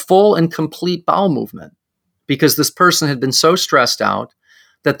and had a full and complete bowel movement because this person had been so stressed out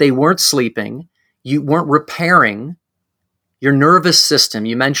that they weren't sleeping, you weren't repairing. Your nervous system,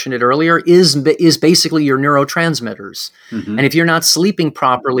 you mentioned it earlier, is basically your neurotransmitters. And if you're not sleeping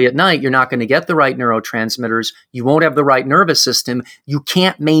properly at night, you're not going to get the right neurotransmitters, you won't have the right nervous system, you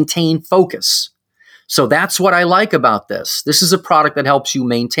can't maintain focus. So that's what I like about this. This is a product that helps you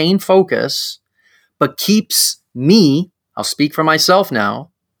maintain focus, but keeps me, I'll speak for myself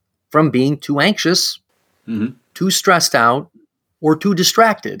now, from being too anxious, too stressed out, or too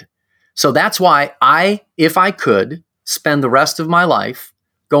distracted. So that's why if I could, spend the rest of my life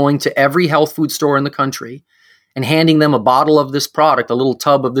going to every health food store in the country and handing them a bottle of this product, a little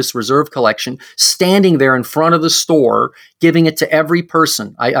tub of this Reserve Collection, standing there in front of the store, giving it to every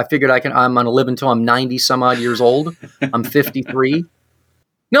person. I figured I'm going to live until I'm 90 some odd years old. I'm 53.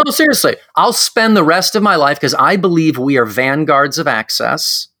 No, seriously, I'll spend the rest of my life, because I believe we are vanguards of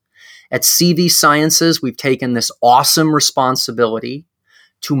access. At CV Sciences, we've taken this awesome responsibility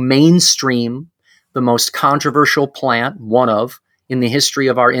to mainstream the most controversial plant, one of, in the history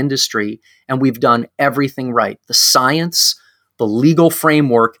of our industry, and we've done everything right. The science, the legal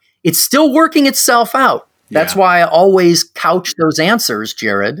framework, it's still working itself out. That's why I always couch those answers,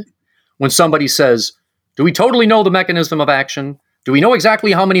 Jared, when somebody says, do we totally know the mechanism of action? Do we know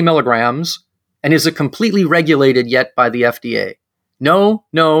exactly how many milligrams? And is it completely regulated yet by the FDA? No,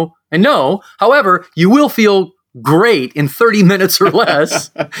 no, and no. However, you will feel great in 30 minutes or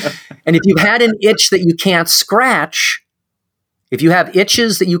less. And if you've had an itch that you can't scratch, if you have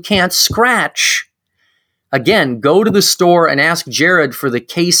itches that you can't scratch, again, go to the store and ask Jared for the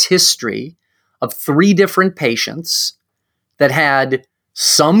case history of 3 different patients that had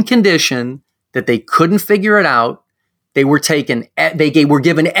some condition that they couldn't figure it out. They were given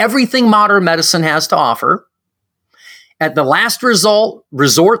everything modern medicine has to offer. At the last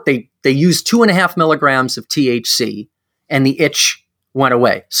resort, they used 2.5 milligrams of THC, and the itch went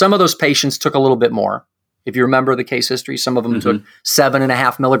away. Some of those patients took a little bit more. If you remember the case history, some of them took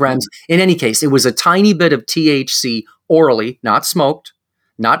 7.5 milligrams. In any case, it was a tiny bit of THC orally, not smoked,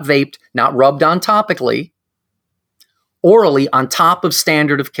 not vaped, not rubbed on topically, orally on top of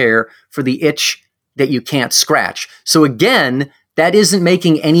standard of care for the itch that you can't scratch. So again, that isn't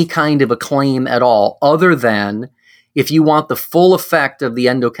making any kind of a claim at all, other than if you want the full effect of the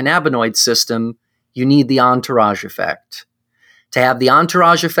endocannabinoid system, you need the entourage effect. To have the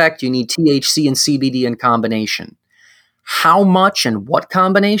entourage effect, you need THC and CBD in combination. How much and what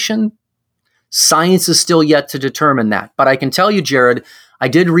combination? Science is still yet to determine that. But I can tell you, Jared, I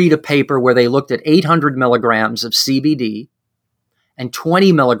did read a paper where they looked at 800 milligrams of CBD and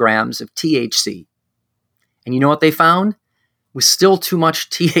 20 milligrams of THC. And you know what they found? It was still too much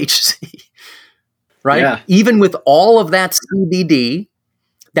THC, right? Yeah. Even with all of that CBD,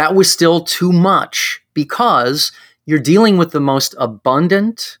 that was still too much, because you're dealing with the most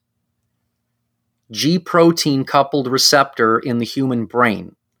abundant G-protein coupled receptor in the human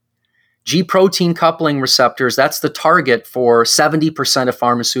brain. G-protein coupling receptors, that's the target for 70% of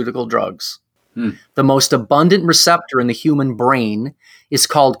pharmaceutical drugs. The most abundant receptor in the human brain is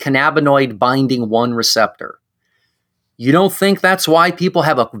called cannabinoid binding 1 receptor. You don't think that's why people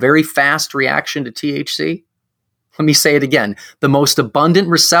have a very fast reaction to THC? Let me say it again. The most abundant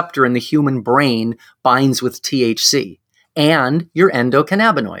receptor in the human brain binds with THC and your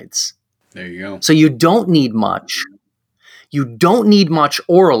endocannabinoids. There you go. So you don't need much. You don't need much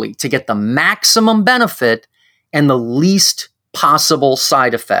orally to get the maximum benefit and the least possible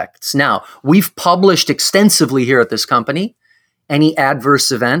side effects. Now, we've published extensively here at this company any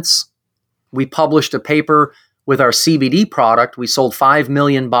adverse events. We published a paper with our CBD product. We sold 5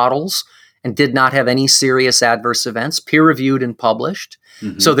 million bottles and did not have any serious adverse events, peer-reviewed and published.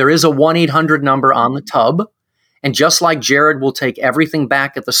 So there is a 1-800 number on the tub. And just like Jared will take everything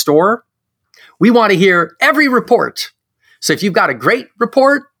back at the store, we want to hear every report. So if you've got a great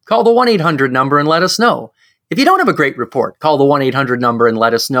report, call the 1-800 number and let us know. If you don't have a great report, call the 1-800 number and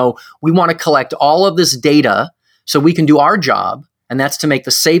let us know. We want to collect all of this data so we can do our job, and that's to make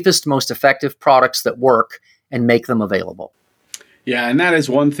the safest, most effective products that work and make them available. Yeah, and that is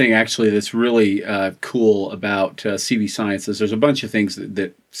one thing actually that's really cool about CV Sciences. There's a bunch of things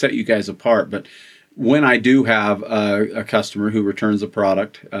that set you guys apart, but when I do have a customer who returns a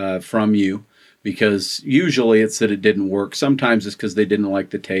product from you, because usually it's that it didn't work. Sometimes it's because they didn't like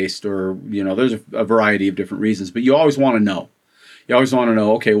the taste, or, there's a variety of different reasons, but you always want to know. You always want to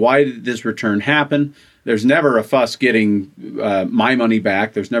know, okay, why did this return happen? There's never a fuss getting my money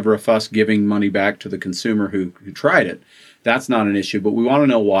back. There's never a fuss giving money back to the consumer who tried it. That's not an issue, but we want to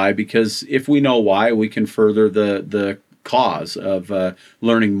know why, because if we know why, we can further the cause of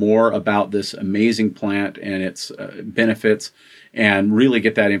learning more about this amazing plant and its benefits, and really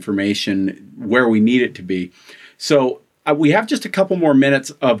get that information where we need it to be. So we have just a couple more minutes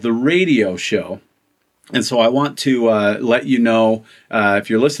of the radio show. And so I want to let you know, if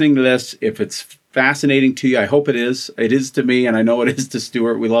you're listening to this, if it's fascinating to you. I hope it is. It is to me, and I know it is to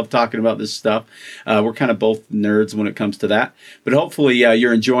Stuart. We love talking about this stuff. We're kind of both nerds when it comes to that. But hopefully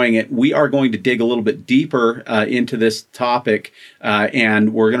you're enjoying it. We are going to dig a little bit deeper into this topic,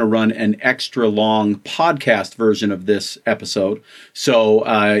 and we're going to run an extra long podcast version of this episode. So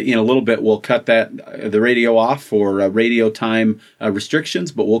in a little bit, we'll cut the radio off for radio time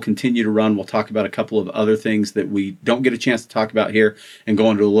restrictions, but we'll continue to run. We'll talk about a couple of other things that we don't get a chance to talk about here and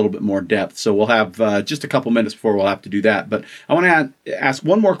go into a little bit more depth. So we'll have just a couple minutes before we'll have to do that. But I want to ask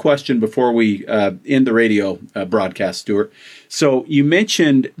one more question before we end the radio broadcast, Stuart. So you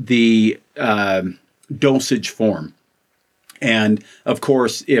mentioned the dosage form. And of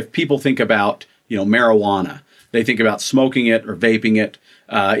course, if people think about, marijuana, they think about smoking it or vaping it.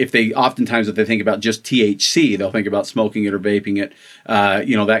 If they think about just THC, they'll think about smoking it or vaping it,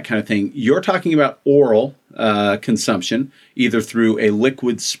 that kind of thing. You're talking about oral consumption, either through a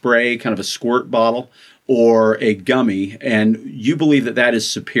liquid spray, kind of a squirt bottle, or a gummy, and you believe that is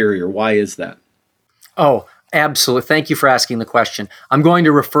superior. Why is that? Oh, absolutely. Thank you for asking the question. I'm going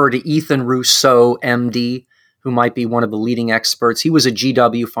to refer to Ethan Rousseau, MD, who might be one of the leading experts. He was a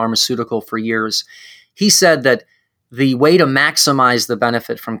GW pharmaceutical for years. He said that the way to maximize the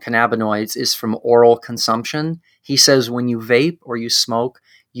benefit from cannabinoids is from oral consumption. He says when you vape or you smoke,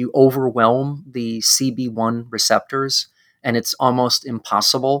 you overwhelm the CB1 receptors, and it's almost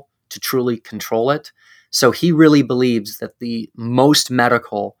impossible to truly control it. So he really believes that the most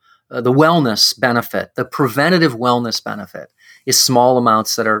medical, the wellness benefit, the preventative wellness benefit, is small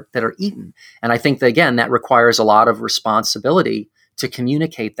amounts that are eaten. And I think that, again, that requires a lot of responsibility to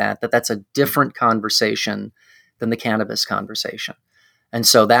communicate that's a different conversation than the cannabis conversation. And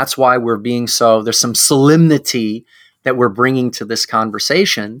so that's why there's some solemnity that we're bringing to this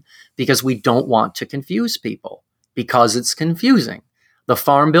conversation, because we don't want to confuse people, because it's confusing. The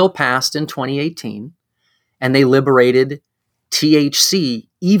Farm Bill passed in 2018, and they liberated THC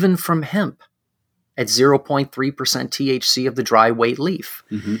even from hemp at 0.3% THC of the dry weight leaf.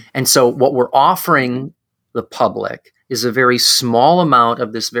 Mm-hmm. And so what we're offering the public is a very small amount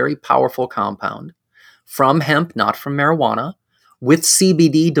of this very powerful compound from hemp, not from marijuana, with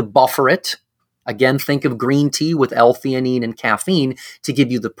CBD to buffer it. Again, think of green tea with L-theanine and caffeine to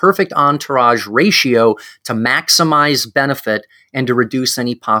give you the perfect entourage ratio to maximize benefit and to reduce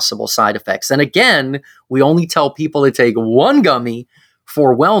any possible side effects. And again, we only tell people to take one gummy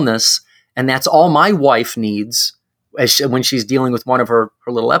for wellness, and that's all my wife needs when she's dealing with one of her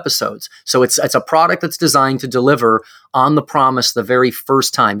little episodes. So it's a product that's designed to deliver on the promise the very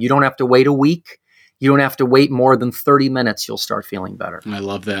first time. You don't have to wait a week. You don't have to wait more than 30 minutes. You'll start feeling better. I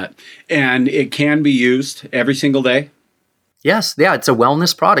love that. And it can be used every single day? Yes. Yeah, it's a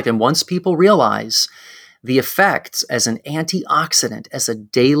wellness product. And once people realize the effects as an antioxidant, as a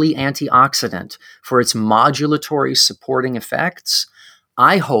daily antioxidant for its modulatory supporting effects,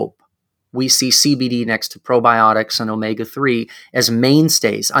 I hope we see CBD next to probiotics and omega-3 as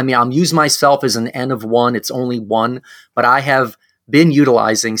mainstays. I mean, I'll use myself as an N of one. It's only one, but I have been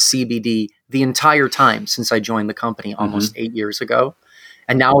utilizing CBD the entire time since I joined the company almost 8 years ago.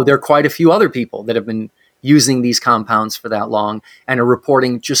 And now there are quite a few other people that have been using these compounds for that long and are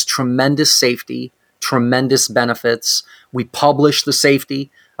reporting just tremendous safety, tremendous benefits. We published the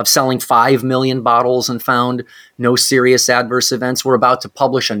safety of selling 5 million bottles and found no serious adverse events. We're about to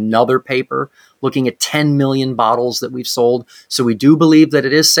publish another paper looking at 10 million bottles that we've sold. So we do believe that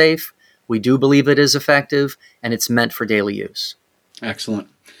it is safe. We do believe it is effective, and it's meant for daily use. Excellent.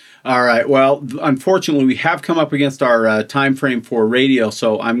 All right. Well, unfortunately, we have come up against our time frame for radio,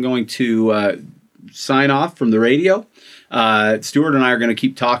 so I'm going to sign off from the radio. Stuart and I are going to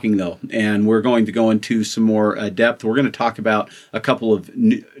keep talking, though, and we're going to go into some more depth. We're going to talk about a couple of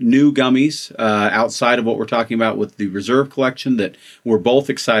new gummies outside of what we're talking about with the Reserve Collection that we're both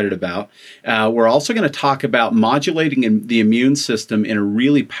excited about. We're also going to talk about modulating the immune system in a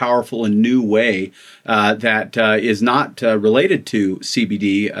really powerful and new way that is not related to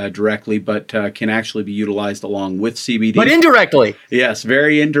CBD directly, but can actually be utilized along with CBD. But indirectly. Yes,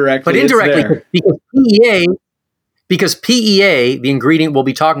 very indirectly. But indirectly, because PEA, the ingredient we'll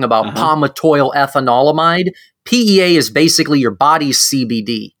be talking about, palmitoyl ethanolamide, PEA is basically your body's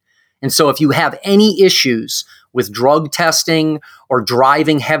CBD. And so if you have any issues with drug testing or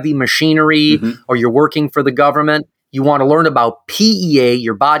driving heavy machinery or you're working for the government, you want to learn about PEA,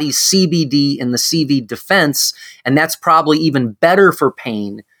 your body's CBD in the CV defense, and that's probably even better for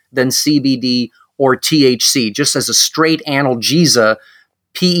pain than CBD or THC. Just as a straight analgesia,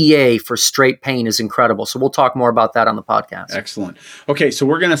 PEA for straight pain is incredible. So we'll talk more about that on the podcast. Excellent. Okay, so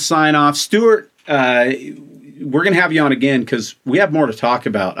we're going to sign off. Stuart, we're going to have you on again because we have more to talk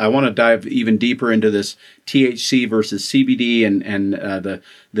about. I want to dive even deeper into this THC versus CBD and the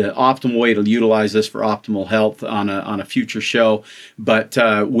optimal way to utilize this for optimal health on a future show. But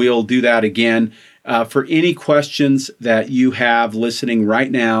we'll do that again. For any questions that you have listening right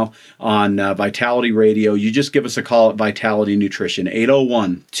now on Vitality Radio, you just give us a call at Vitality Nutrition,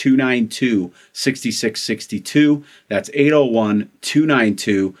 801-292-6662. That's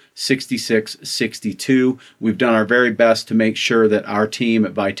 801-292-6662. We've done our very best to make sure that our team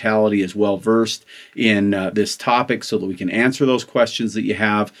at Vitality is well versed in this topic so that we can answer those questions that you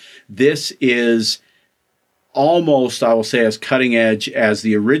have. This is almost, I will say, as cutting edge as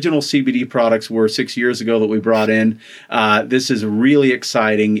the original CBD products were 6 years ago that we brought in. This is really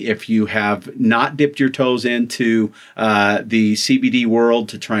exciting. If you have not dipped your toes into the CBD world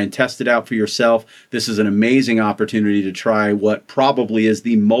to try and test it out for yourself, this is an amazing opportunity to try what probably is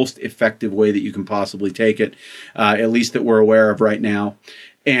the most effective way that you can possibly take it, at least that we're aware of right now.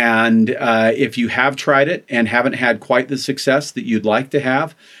 And if you have tried it and haven't had quite the success that you'd like to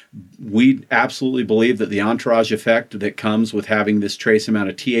have, we absolutely believe that the entourage effect that comes with having this trace amount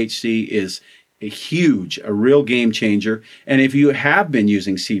of THC is a real game changer. And if you have been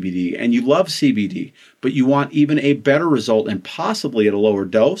using CBD and you love CBD, but you want even a better result and possibly at a lower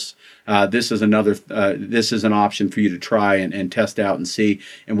dose, this is an option for you to try and test out and see.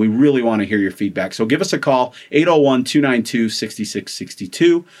 And we really want to hear your feedback. So give us a call,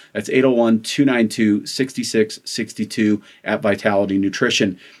 801-292-6662. That's 801-292-6662 at Vitality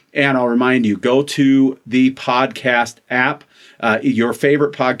Nutrition. And I'll remind you, go to the podcast app, your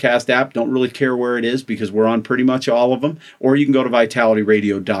favorite podcast app. Don't really care where it is because we're on pretty much all of them. Or you can go to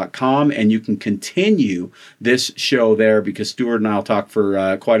vitalityradio.com and you can continue this show there because Stuart and I will talk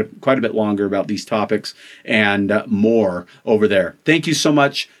for quite a bit longer about these topics and more over there. Thank you so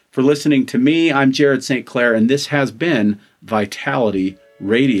much for listening to me. I'm Jared St. Clair, and this has been Vitality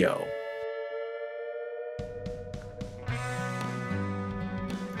Radio.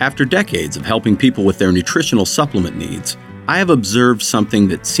 After decades of helping people with their nutritional supplement needs, I have observed something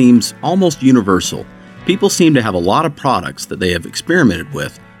that seems almost universal. People seem to have a lot of products that they have experimented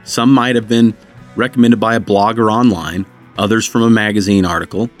with. Some might have been recommended by a blogger online, others from a magazine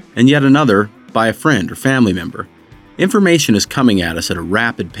article, and yet another by a friend or family member. Information is coming at us at a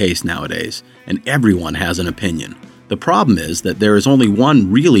rapid pace nowadays, and everyone has an opinion. The problem is that there is only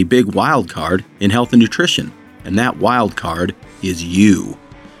one really big wild card in health and nutrition, and that wild card is you.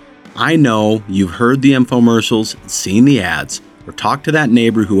 I know you've heard the infomercials, seen the ads, or talked to that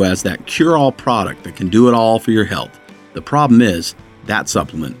neighbor who has that cure-all product that can do it all for your health. The problem is, that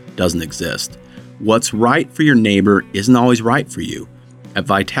supplement doesn't exist. What's right for your neighbor isn't always right for you. At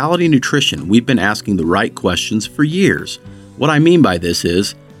Vitality Nutrition, we've been asking the right questions for years. What I mean by this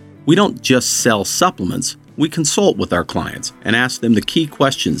is, we don't just sell supplements, we consult with our clients and ask them the key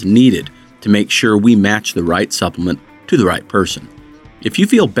questions needed to make sure we match the right supplement to the right person. If you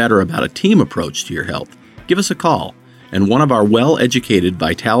feel better about a team approach to your health, give us a call, and one of our well-educated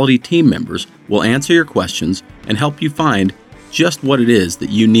Vitality team members will answer your questions and help you find just what it is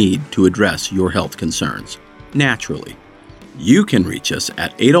that you need to address your health concerns, naturally. You can reach us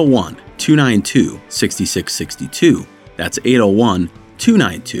at 801-292-6662. That's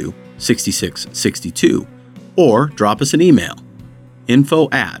 801-292-6662. Or drop us an email,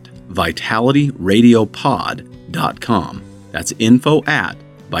 info@vitalityradiopod.com. That's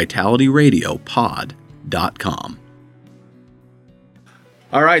info@vitalityradiopod.com.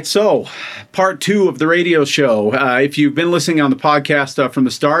 All right, so part 2 of the radio show. If you've been listening on the podcast from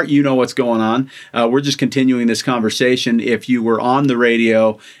the start, you know what's going on. We're just continuing this conversation. If you were on the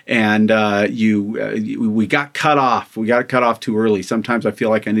radio and we got cut off, too early. Sometimes I feel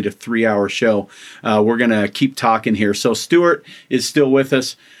like I need a 3-hour show. We're going to keep talking here. So Stuart is still with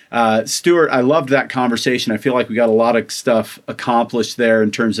us. Stuart, I loved that conversation. I feel like we got a lot of stuff accomplished there in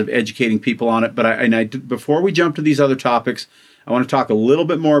terms of educating people on it. But before we jump to these other topics, I want to talk a little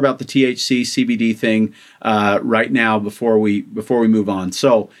bit more about the THC CBD thing right now before we move on.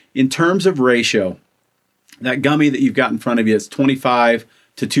 So in terms of ratio, that gummy that you've got in front of you is 25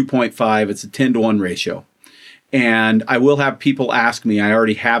 to 2.5. It's a 10-to-1 ratio. And I will have people ask me, I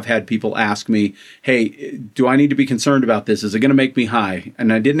already have had people ask me, hey, do I need to be concerned about this? Is it going to make me high?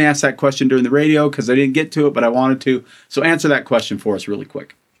 And I didn't ask that question during the radio because I didn't get to it, but I wanted to. So answer that question for us really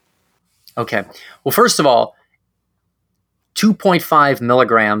quick. Okay. Well, first of all, 2.5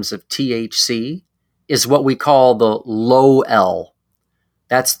 milligrams of THC is what we call the low L.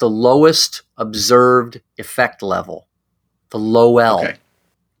 That's the lowest observed effect level. The low L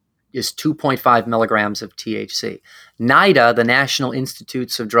is 2.5 milligrams of THC. NIDA, the National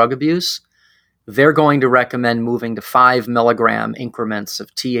Institutes of Drug Abuse, they're going to recommend moving to 5 milligram increments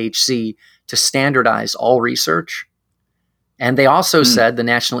of THC to standardize all research. And they also said, the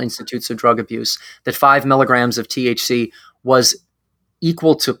National Institutes of Drug Abuse, that 5 milligrams of THC was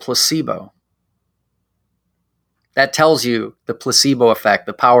equal to placebo. That tells you the placebo effect,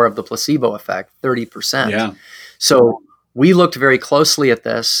 the power of the placebo effect, 30%. Yeah. So we looked very closely at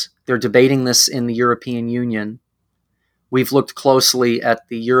this. They're debating this in the European Union. We've looked closely at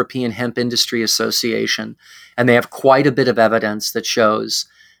the European Hemp Industry Association, and they have quite a bit of evidence that shows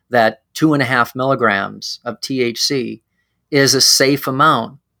that 2.5 milligrams of THC is a safe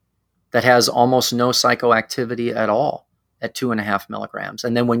amount that has almost no psychoactivity at all at 2.5 milligrams.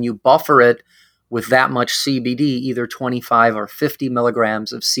 And then when you buffer it with that much CBD, either 25 or 50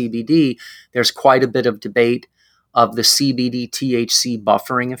 milligrams of CBD, there's quite a bit of debate of the CBD THC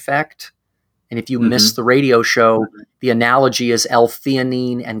buffering effect. And if you missed the radio show, the analogy is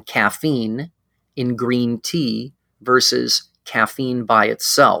L-theanine and caffeine in green tea versus caffeine by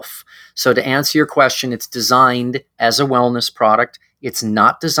itself. So to answer your question, it's designed as a wellness product. It's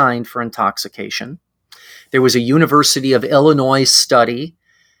not designed for intoxication. There was a University of Illinois study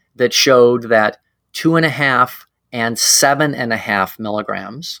that showed that 2.5 and 7.5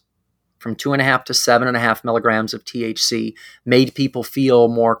 milligrams, from 2.5 to 7.5 milligrams of THC, made people feel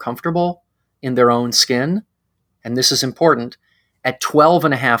more comfortable in their own skin. And this is important. At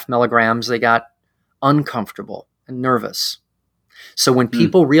 12.5 milligrams, they got uncomfortable and nervous. So when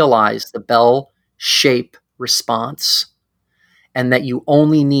people realize the bell-shape response and that you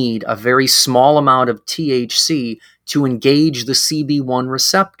only need a very small amount of THC to engage the CB1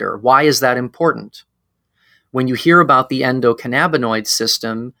 receptor, why is that important? When you hear about the endocannabinoid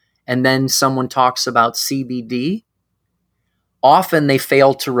system and then someone talks about CBD, often they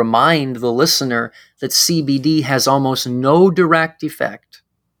fail to remind the listener that CBD has almost no direct effect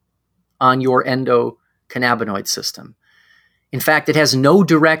on your endocannabinoid system. In fact, it has no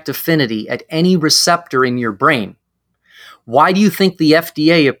direct affinity at any receptor in your brain. Why do you think the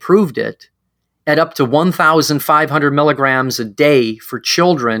FDA approved it at up to 1,500 milligrams a day for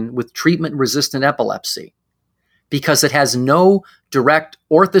children with treatment-resistant epilepsy? Because it has no direct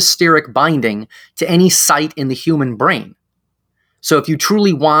orthosteric binding to any site in the human brain. So if you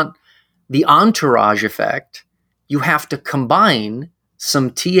truly want the entourage effect, you have to combine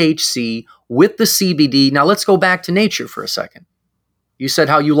some THC with the CBD. Now let's go back to nature for a second. You said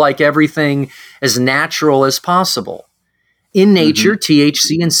how you like everything as natural as possible. In nature,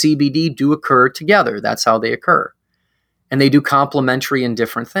 THC and CBD do occur together. That's how they occur. And they do complementary and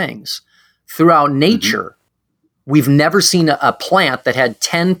different things. Throughout nature, we've never seen a plant that had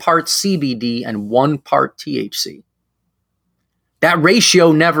 10 parts CBD and 1 part THC. That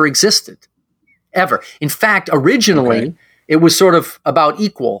ratio never existed, ever. In fact, originally, it was sort of about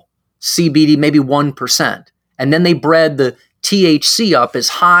equal CBD, maybe 1%. And then they bred the THC up as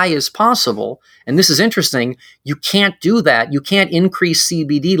high as possible. And this is interesting. You can't do that. You can't increase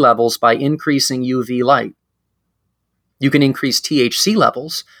CBD levels by increasing UV light. You can increase THC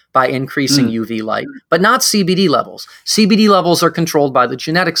levels by increasing UV light, but not CBD levels. CBD levels are controlled by the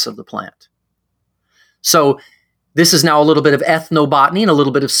genetics of the plant. So this is now a little bit of ethnobotany and a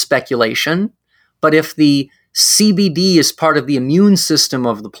little bit of speculation. But if the CBD is part of the immune system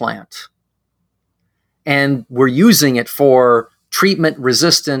of the plant, and we're using it for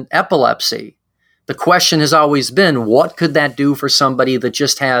treatment-resistant epilepsy, the question has always been, what could that do for somebody that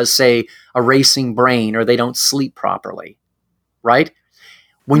just has, say, a racing brain or they don't sleep properly, right?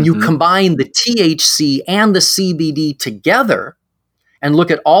 When you combine the THC and the CBD together and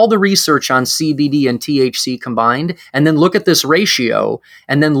look at all the research on CBD and THC combined, and then look at this ratio,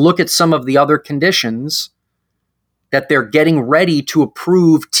 and then look at some of the other conditions that they're getting ready to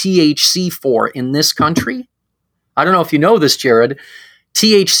approve THC for in this country. I don't know if you know this, Jared.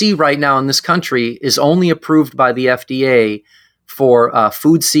 THC right now in this country is only approved by the FDA for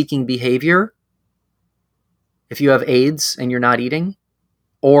food-seeking behavior, if you have AIDS and you're not eating,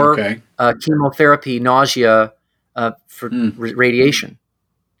 or chemotherapy, nausea for radiation.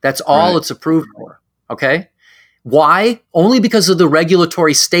 That's all it's approved for, okay? Why? Only because of the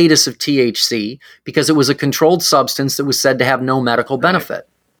regulatory status of THC, because it was a controlled substance that was said to have no medical benefit.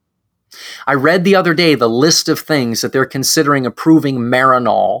 I read the other day the list of things that they're considering approving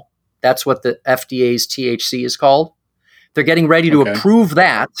Marinol. That's what the FDA's THC is called. They're getting ready to approve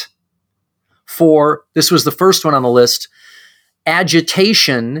that for, this was the first one on the list,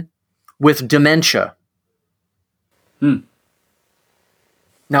 agitation with dementia.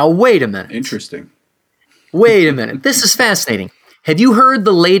 Now, wait a minute. Interesting. Wait a minute. This is fascinating. Have you heard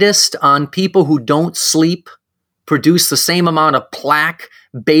the latest on people who don't sleep produce the same amount of plaque,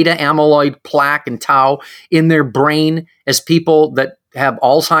 beta amyloid plaque and tau in their brain as people that have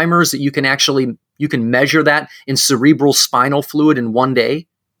Alzheimer's, that you can measure that in cerebral spinal fluid in one day.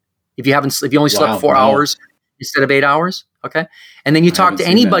 If you only slept 4 hours instead of 8 hours. Okay. And then you talk to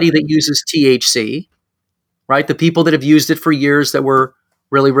anybody that uses THC, right? The people that have used it for years that were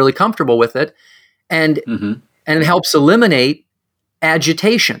really, really comfortable with it. And it helps eliminate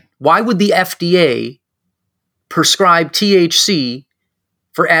agitation. Why would the FDA prescribe THC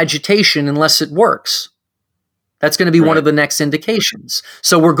for agitation unless it works? That's going to be one of the next indications.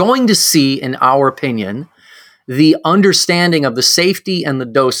 So we're going to see, in our opinion, the understanding of the safety and the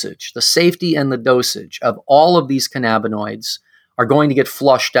dosage of all of these cannabinoids are going to get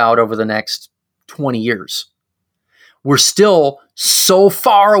flushed out over the next 20 years. We're still so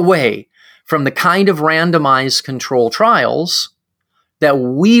far away from the kind of randomized control trials that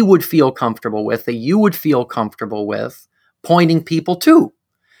we would feel comfortable with, that you would feel comfortable with pointing people to.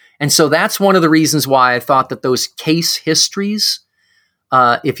 And so that's one of the reasons why I thought that those case histories,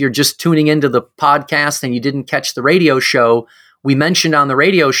 if you're just tuning into the podcast and you didn't catch the radio show, we mentioned on the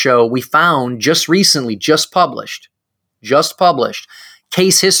radio show, we found just recently, just published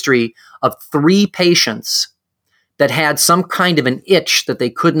case history of 3 patients that had some kind of an itch that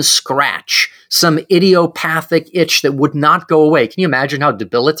they couldn't scratch, some idiopathic itch that would not go away. Can you imagine how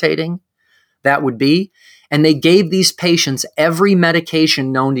debilitating that would be? And they gave these patients every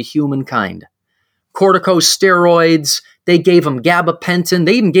medication known to humankind. Corticosteroids, they gave them gabapentin,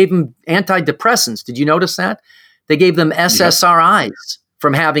 they even gave them antidepressants. Did you notice that? They gave them SSRIs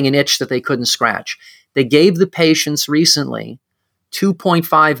from having an itch that they couldn't scratch. They gave the patients recently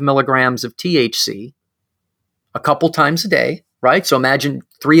 2.5 milligrams of THC a couple times a day, right? So imagine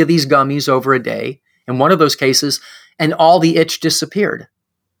 3 of these gummies over a day in one of those cases, and all the itch disappeared.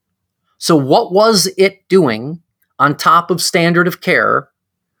 So what was it doing on top of standard of care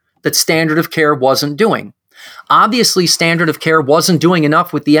that standard of care wasn't doing? Obviously, standard of care wasn't doing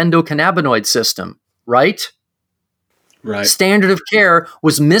enough with the endocannabinoid system, right? Right. Standard of care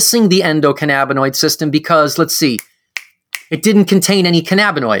was missing the endocannabinoid system because, let's see, it didn't contain any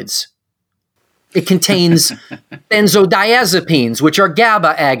cannabinoids. It contains benzodiazepines, which are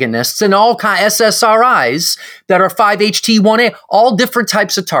GABA agonists, and all SSRIs that are 5-HT1A, all different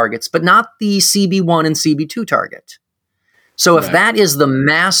types of targets, but not the CB1 and CB2 target. So if that is the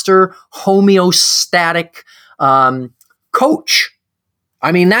master homeostatic coach,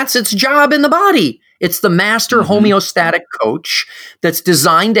 I mean, that's its job in the body. It's the master homeostatic coach that's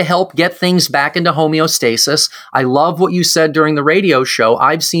designed to help get things back into homeostasis. I love what you said during the radio show.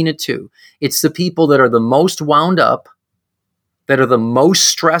 I've seen it too. It's the people that are the most wound up, that are the most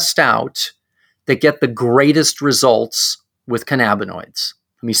stressed out, that get the greatest results with cannabinoids.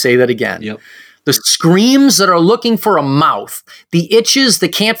 Let me say that again. Yep. The screams that are looking for a mouth, the itches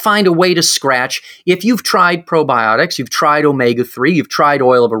that can't find a way to scratch. If you've tried probiotics, you've tried omega-3, you've tried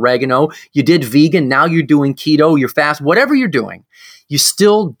oil of oregano, you did vegan, now you're doing keto, you're fast, whatever you're doing, you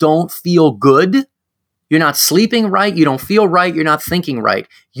still don't feel good. You're not sleeping right, you don't feel right, you're not thinking right.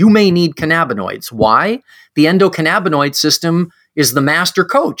 You may need cannabinoids. Why? The endocannabinoid system is the master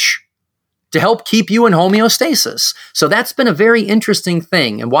coach to help keep you in homeostasis. So that's been a very interesting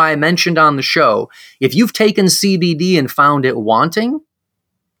thing, and why I mentioned on the show, if you've taken CBD and found it wanting,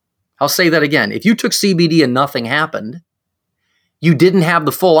 I'll say that again. If you took CBD and nothing happened, you didn't have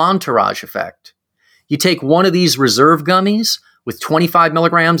the full entourage effect. You take one of these reserve gummies with 25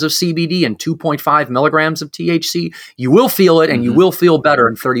 milligrams of CBD and 2.5 milligrams of THC, you will feel it, and you will feel better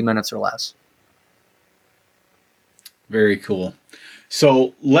in 30 minutes or less. Very cool.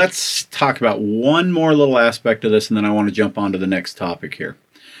 So let's talk about one more little aspect of this, and then I want to jump on to the next topic here.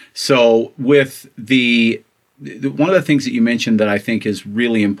 So with one of the things that you mentioned that I think is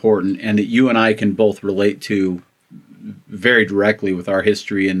really important and that you and I can both relate to very directly with our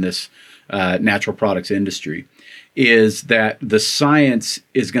history in this natural products industry is that the science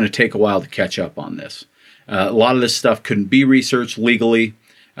is going to take a while to catch up on this. A lot of this stuff couldn't be researched legally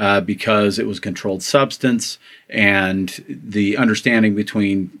because it was a controlled substance, and the understanding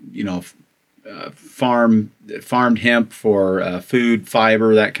between, farmed hemp for food,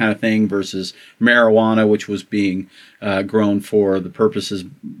 fiber, that kind of thing, versus marijuana, which was being grown for the purposes,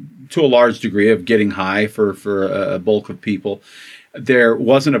 to a large degree, of getting high for a bulk of people. There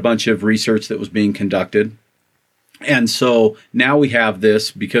wasn't a bunch of research that was being conducted. And so now we have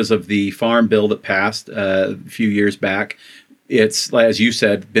this because of the farm bill that passed a few years back. It's, as you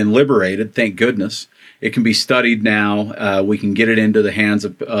said, been liberated, thank goodness. It can be studied now. We can get it into the hands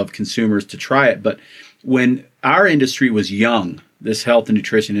of consumers to try it. But when our industry was young, this health and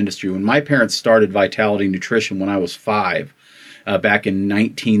nutrition industry. When my parents started Vitality Nutrition when I was 5, back in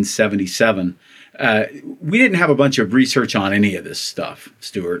 1977, we didn't have a bunch of research on any of this stuff,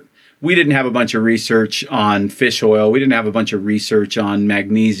 Stuart. We didn't have a bunch of research on fish oil. We didn't have a bunch of research on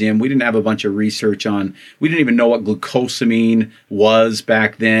magnesium. We didn't have a bunch of research on, we didn't even know what glucosamine was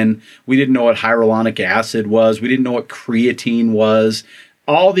back then. We didn't know what hyaluronic acid was. We didn't know what creatine was.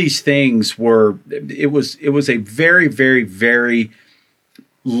 All these things were, it was a very, very, very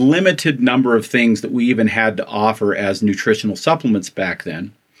limited number of things that we even had to offer as nutritional supplements back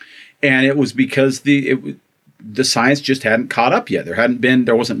then. And it was because the science just hadn't caught up yet.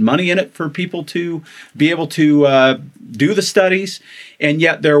 There wasn't money in it for people to be able to do the studies. And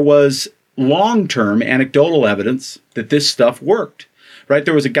yet there was long-term anecdotal evidence that this stuff worked, right?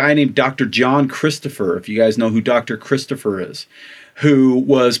 There was a guy named Dr. John Christopher, if you guys know who Dr. Christopher is, who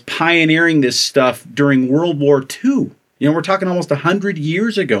was pioneering this stuff during World War II. We're talking almost 100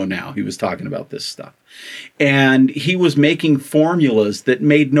 years ago now, he was talking about this stuff. And he was making formulas that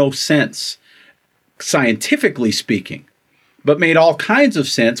made no sense, scientifically speaking, but made all kinds of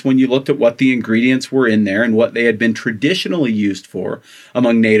sense when you looked at what the ingredients were in there and what they had been traditionally used for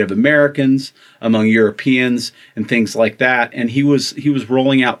among Native Americans, among Europeans, and things like that. And he was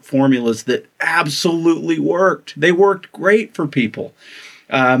rolling out formulas that absolutely worked. They worked great for people.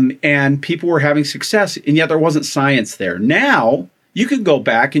 And people were having success, and yet there wasn't science there. Now, you can go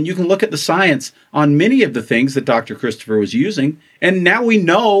back and you can look at the science on many of the things that Dr. Christopher was using, and now we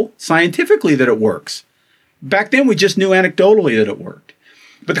know scientifically that it works. Back then, we just knew anecdotally that it worked.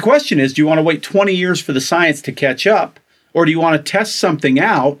 But the question is, do you want to wait 20 years for the science to catch up, or do you want to test something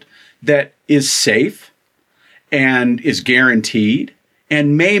out that is safe and is guaranteed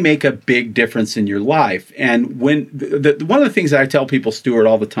and may make a big difference in your life? And when one of the things that I tell people, Stuart,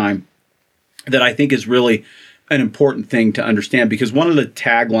 all the time that I think is really an important thing to understand, because one of the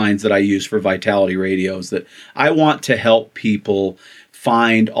taglines that I use for Vitality Radio is that I want to help people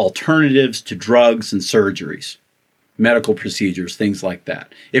find alternatives to drugs and surgeries, medical procedures, things like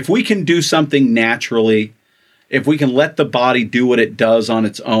that. If we can do something naturally, if we can let the body do what it does on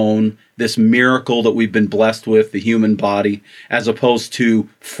its own, this miracle that we've been blessed with, the human body, as opposed to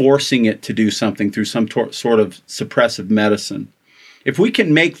forcing it to do something through some sort of suppressive medicine. If we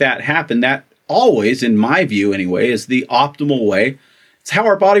can make that happen, that always, in my view anyway, is the optimal way. It's how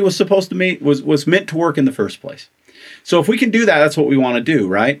our body was supposed to was meant to work in the first place. So if we can do that, that's what we want to do,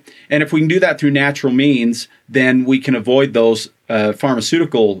 right? And if we can do that through natural means, then we can avoid those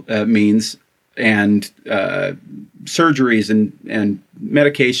pharmaceutical means and surgeries and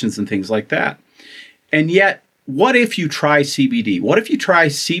medications and things like that. And yet, what if you try CBD? What if you try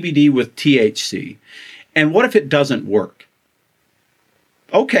CBD with THC? And what if it doesn't work?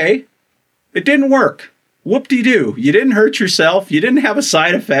 Okay, it didn't work. Whoop-de-doo. You didn't hurt yourself. You didn't have a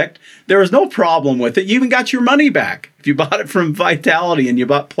side effect. There was no problem with it. You even got your money back. If you bought it from Vitality and you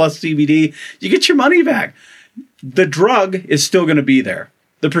bought Plus CBD, you get your money back. The drug is still going to be there.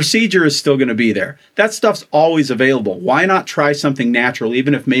 The procedure is still going to be there. That stuff's always available. Why not try something natural,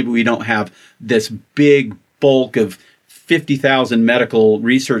 even if maybe we don't have this big bulk of 50,000 medical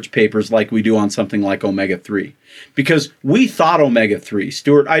research papers like we do on something like omega-3? Because we thought omega-3,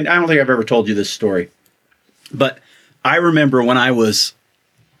 Stuart, I don't think I've ever told you this story, but I remember when I was,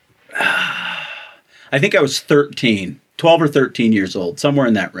 I think I was 12 or 13 years old, somewhere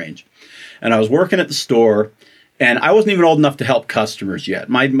in that range. And I was working at the store, and I wasn't even old enough to help customers yet.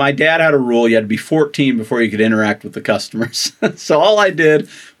 My dad had a rule, you had to be 14 before you could interact with the customers. So all I did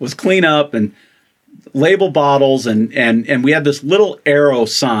was clean up and label bottles, and we had this little arrow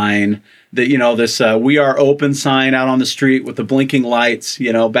sign that, this "We Are Open" sign out on the street with the blinking lights,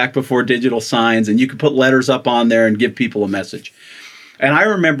 back before digital signs, and you could put letters up on there and give people a message. And I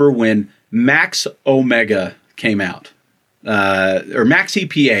remember when Max Omega came out, or Max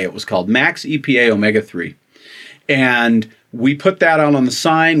EPA, it was called, Max EPA Omega-3. And we put that out on the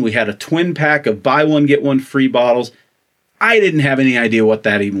sign. We had a twin pack of buy one, get one free bottles. I didn't have any idea what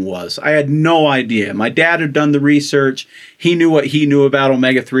that even was. I had no idea. My dad had done the research. He knew what he knew about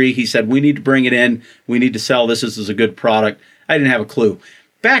omega-3. He said, we need to bring it in. We need to sell this. This is a good product. I didn't have a clue.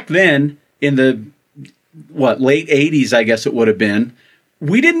 Back then, in the, late 80s, I guess it would have been,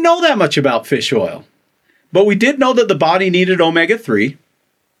 we didn't know that much about fish oil. But we did know that the body needed omega-3,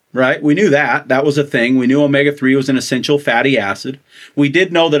 right? We knew that. That was a thing. We knew omega-3 was an essential fatty acid. We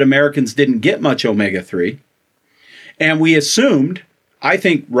did know that Americans didn't get much omega-3. And we assumed, I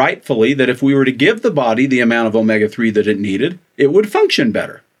think rightfully, that if we were to give the body the amount of omega-3 that it needed, it would function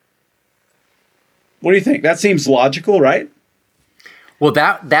better. What do you think? That seems logical, right? Well,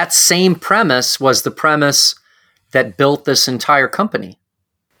 that same premise was the premise that built this entire company.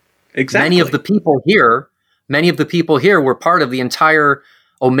 Exactly. Many of the people here were part of the entire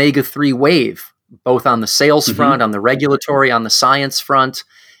omega-3 wave, both on the sales front, on the regulatory, on the science front.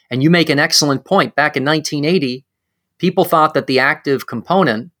 And you make an excellent point. Back in 1980, people thought that the active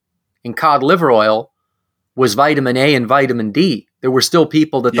component in cod liver oil was vitamin A and vitamin D. There were still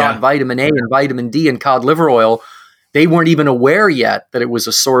people that thought vitamin A and vitamin D in cod liver oil, they weren't even aware yet that it was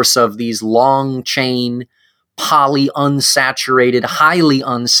a source of these long chain, polyunsaturated, highly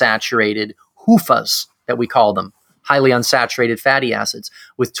unsaturated HUFAs that we call them, highly unsaturated fatty acids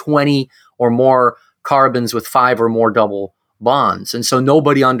with 20 or more carbons with 5 or more double bonds. And so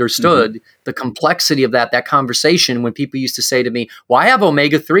nobody understood the complexity of that conversation when people used to say to me, well, I have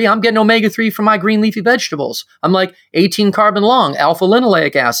omega-3. I'm getting omega-3 from my green leafy vegetables. I'm like 18 carbon long, alpha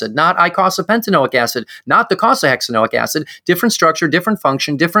linoleic acid, not eicosapentaenoic acid, not the docosahexaenoic acid, different structure, different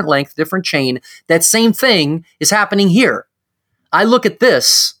function, different length, different chain. That same thing is happening here. I look at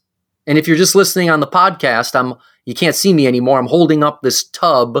this, and if you're just listening on the podcast, you can't see me anymore. I'm holding up this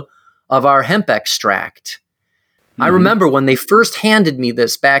tub of our hemp extract. I remember when they first handed me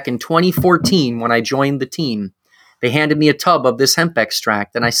this back in 2014 when I joined the team. They handed me a tub of this hemp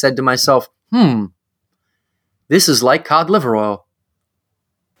extract, and I said to myself, this is like cod liver oil.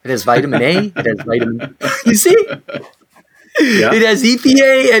 It has vitamin A, it has vitamin... You see? Yeah. It has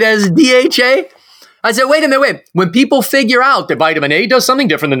EPA, it has DHA. I said, wait a minute. When people figure out that vitamin A does something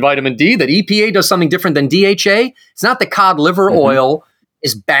different than vitamin D, that EPA does something different than DHA, it's not that cod liver oil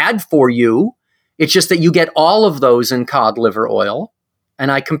is bad for you. It's just that you get all of those in cod liver oil.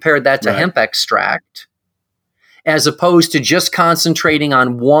 And I compared that to hemp extract, as opposed to just concentrating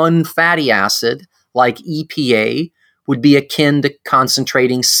on one fatty acid like EPA would be akin to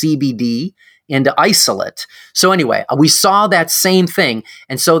concentrating CBD into isolate. So anyway, we saw that same thing.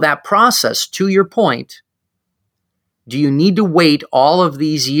 And so that process, to your point, do you need to wait all of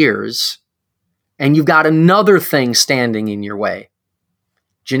these years and you've got another thing standing in your way?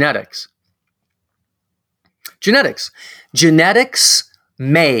 Genetics. Genetics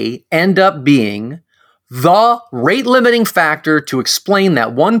may end up being the rate-limiting factor to explain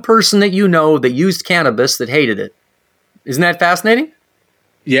that one person that you know that used cannabis that hated it. Isn't that fascinating?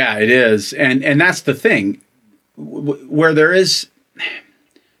 Yeah, it is. And that's the thing. Where there is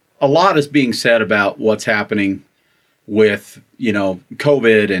a lot is being said about what's happening with,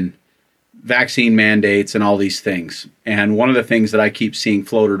 COVID and vaccine mandates and all these things. And one of the things that I keep seeing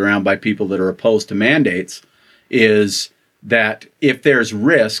floated around by people that are opposed to mandates is that if there's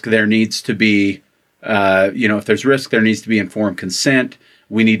risk, there needs to be, if there's risk, there needs to be informed consent.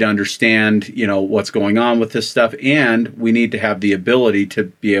 We need to understand, what's going on with this stuff, and we need to have the ability to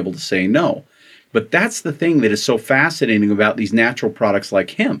be able to say no. But that's the thing that is so fascinating about these natural products like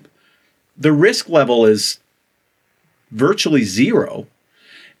hemp. The risk level is virtually zero.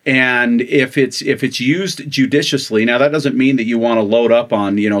 And if it's used judiciously, now that doesn't mean that you want to load up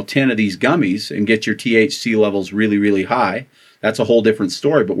on 10 of these gummies and get your THC levels really, really high. That's a whole different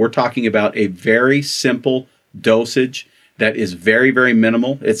story. But we're talking about a very simple dosage that is very, very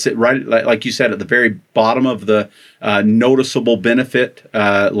minimal. It's right, like you said, at the very bottom of the noticeable benefit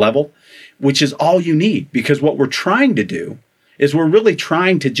level, which is all you need. Because what we're trying to do is we're really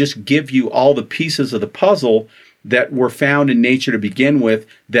trying to just give you all the pieces of the puzzle that were found in nature to begin with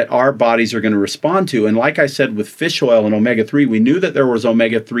that our bodies are going to respond to. And like I said, with fish oil and omega-3, we knew that there was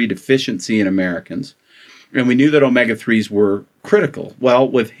omega-3 deficiency in Americans. And we knew that omega-3s were critical. Well,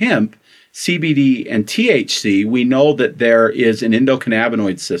 with hemp, CBD, and THC, we know that there is an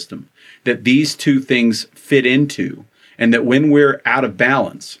endocannabinoid system that these two things fit into. And that when we're out of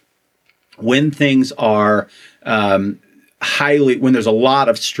balance, when things are when there's a lot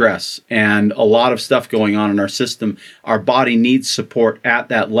of stress and a lot of stuff going on in our system, our body needs support at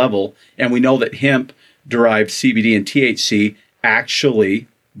that level. And we know that hemp-derived CBD and THC actually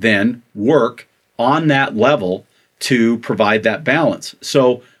then work on that level to provide that balance.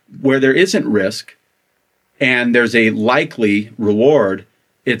 So where there isn't risk and there's a likely reward,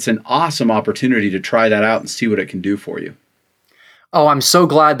 it's an awesome opportunity to try that out and see what it can do for you. Oh, I'm so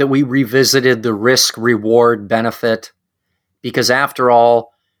glad that we revisited the risk-reward benefit. Because after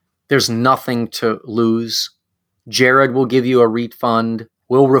all, there's nothing to lose. Jared will give you a refund.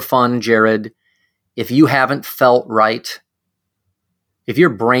 We'll refund Jared. If you haven't felt right, if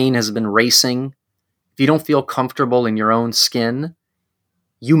your brain has been racing, if you don't feel comfortable in your own skin,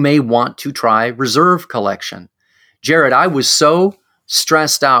 you may want to try Reserve Collection. Jared, I was so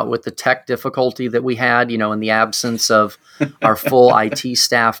stressed out with the tech difficulty that we had, in the absence of our full IT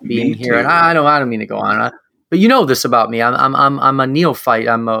staff being here. And I don't mean to go on. But you know this about me. I'm a neophyte.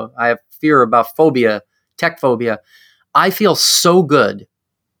 I have phobia tech phobia. I feel so good.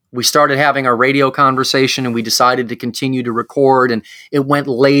 We started having our radio conversation and we decided to continue to record, and it went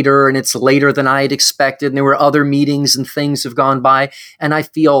later, and it's later than I had expected. And there were other meetings and things have gone by, and I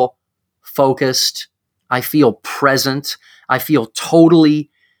feel focused. I feel present. I feel totally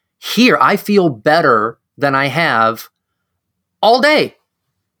here. I feel better than I have all day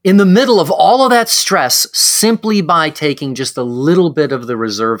in the middle of all of that stress, simply by taking just a little bit of the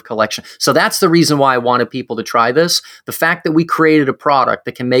reserve collection. So that's the reason why I wanted people to try this. The fact that we created a product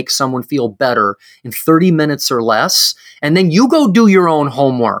that can make someone feel better in 30 minutes or less, and then you go do your own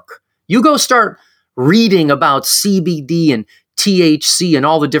homework. You go start reading about CBD and THC and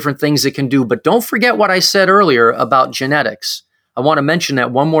all the different things it can do. But don't forget what I said earlier about genetics. I want to mention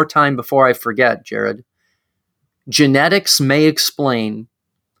that one more time before I forget, Jared. Genetics may explain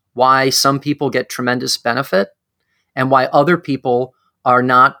why some people get tremendous benefit and why other people are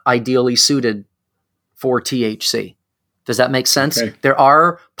not ideally suited for THC. Does that make sense? Okay. There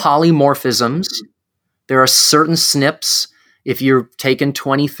are polymorphisms. There are certain SNPs. If you're taking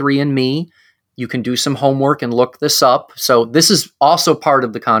 23andMe, you can do some homework and look this up. So this is also part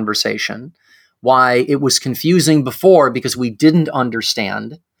of the conversation, why it was confusing before, because we didn't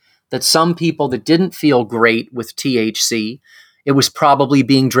understand that some people that didn't feel great with THC, it was probably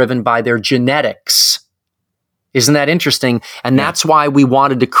being driven by their genetics. Isn't that interesting? And that's why we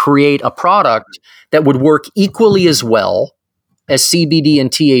wanted to create a product that would work equally as well as CBD and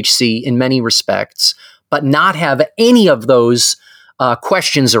THC in many respects, but not have any of those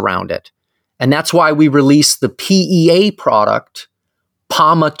questions around it. And that's why we released the PEA product,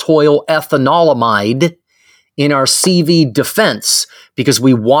 palmitoyl ethanolamide, in our CV defense, because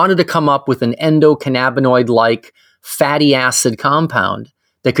we wanted to come up with an endocannabinoid-like fatty acid compound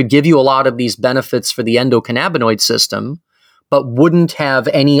that could give you a lot of these benefits for the endocannabinoid system, but wouldn't have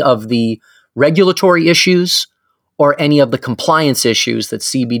any of the regulatory issues or any of the compliance issues that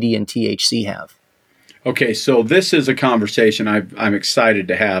CBD and THC have. Okay, so this is a conversation I'm excited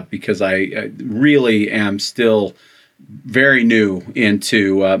to have, because I really am still very new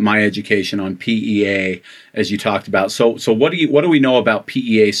into my education on PEA, as you talked about. So what do we know about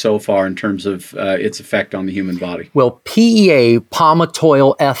PEA so far in terms of its effect on the human body? Well, PEA,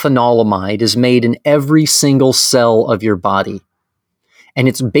 palmitoyl ethanolamide, is made in every single cell of your body. And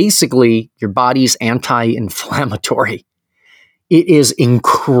it's basically your body's anti-inflammatory. It is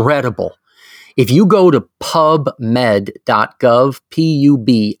incredible. If you go to pubmed.gov,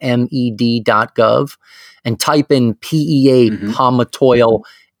 pubmed.gov, and type in PEA, palmitoyl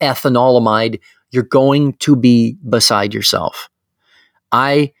ethanolamide, you're going to be beside yourself.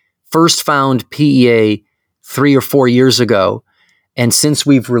 I first found PEA 3 or 4 years ago, and since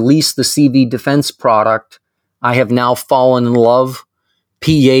we've released the CV Defense product, I have now fallen in love.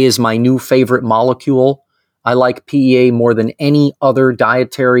 PEA is my new favorite molecule. I like PEA more than any other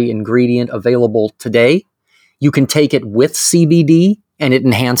dietary ingredient available today. You can take it with CBD, and it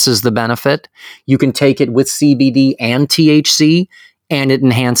enhances the benefit. You can take it with CBD and THC, and it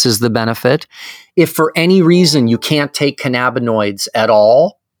enhances the benefit. If for any reason you can't take cannabinoids at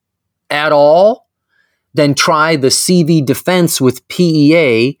all, then try the CV Defense with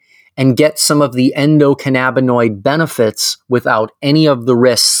PEA and get some of the endocannabinoid benefits without any of the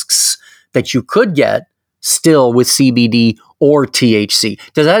risks that you could get still with CBD or THC.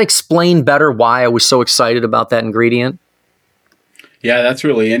 Does that explain better why I was so excited about that ingredient? Yeah, that's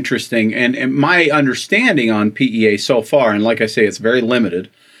really interesting. And my understanding on PEA so far, and like I say, it's very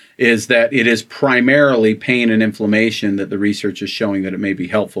limited, is that it is primarily pain and inflammation that the research is showing that it may be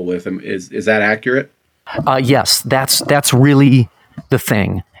helpful with. Is that accurate? Yes, that's really the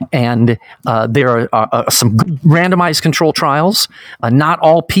thing. And there are some randomized control trials. Not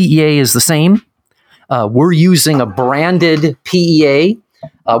all PEA is the same. We're using a branded PEA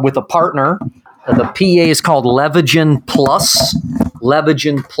with a partner. The PEA is called Levagen Plus.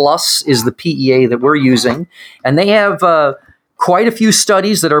 Levagen Plus is the PEA that we're using. And they have quite a few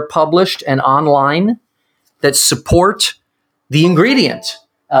studies that are published and online that support the ingredient.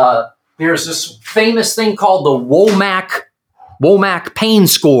 There's this famous thing called the WOMAC pain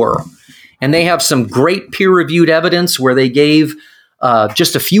score. And they have some great peer-reviewed evidence where they gave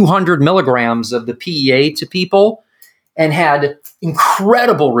just a few hundred milligrams of the PEA to people and had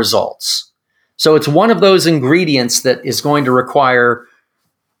incredible results. So it's one of those ingredients that is going to require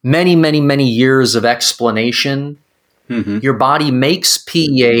many, many, many years of explanation. Mm-hmm. Your body makes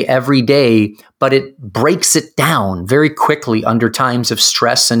PEA every day, but it breaks it down very quickly under times of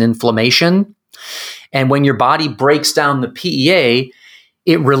stress and inflammation. And when your body breaks down the PEA,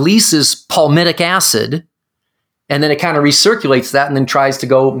 it releases palmitic acid, and then it kind of recirculates that and then tries to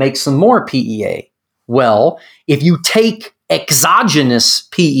go make some more PEA. Well, if you take exogenous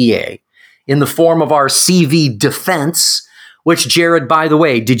PEA in the form of our CV Defense, which, Jared, by the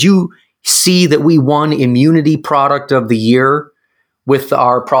way, did you see that we won Immunity Product of the Year with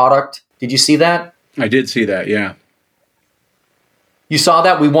our product? Did you see that? I did see that, yeah. You saw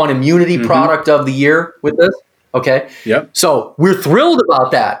that? We won Immunity Product of the Year with this? Okay. Yep. So we're thrilled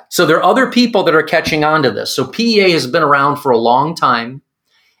about that. So there are other people that are catching on to this. So PEA has been around for a long time,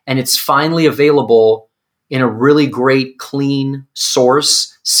 and it's finally available in a really great, clean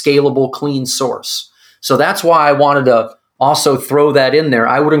source, scalable, clean source. So that's why I wanted to also throw that in there.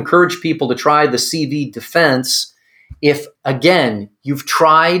 I would encourage people to try the CV Defense if, again, you've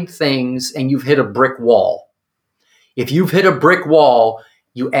tried things and you've hit a brick wall. If you've hit a brick wall,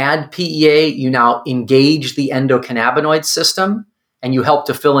 you add PEA, you now engage the endocannabinoid system, and you help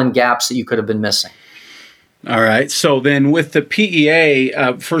to fill in gaps that you could have been missing. All right. So then with the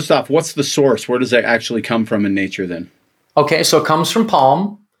PEA, first off, what's the source? Where does that actually come from in nature then? Okay, so it comes from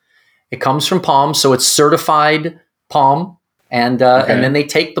Palm. It comes from Palm, so it's certified Palm. And then they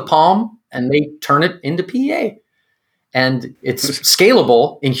take the Palm and they turn it into PEA. And it's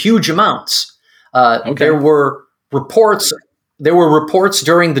scalable in huge amounts. There were reports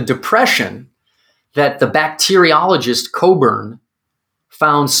during the Depression that the bacteriologist Coburn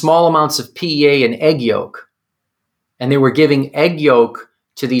found small amounts of PEA in egg yolk. And they were giving egg yolk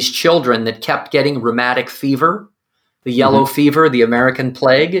to these children that kept getting rheumatic fever, the yellow fever, the American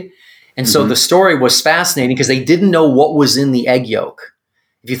plague. And so the story was fascinating because they didn't know what was in the egg yolk.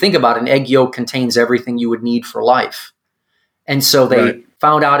 If you think about it, an egg yolk contains everything you would need for life. And so they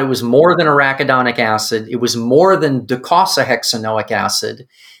found out it was more than arachidonic acid. It was more than docosahexaenoic acid.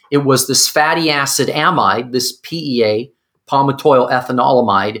 It was this fatty acid amide, this PEA, palmitoyl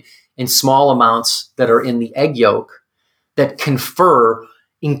ethanolamide, in small amounts that are in the egg yolk that confer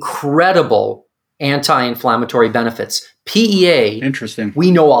incredible anti-inflammatory benefits. PEA, interesting.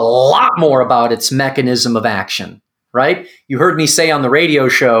 We know a lot more about its mechanism of action, right? You heard me say on the radio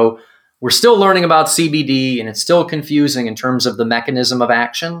show, we're still learning about CBD and it's still confusing in terms of the mechanism of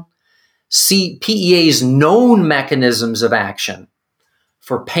action. PEA's known mechanisms of action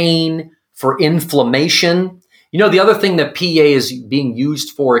for pain, for inflammation. You know, the other thing that PEA is being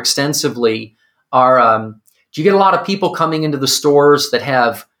used for extensively are, do you get a lot of people coming into the stores that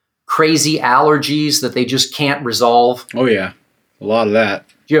have crazy allergies that they just can't resolve? Oh, yeah. A lot of that.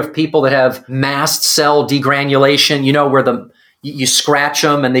 Do you have people that have mast cell degranulation, you know, where you scratch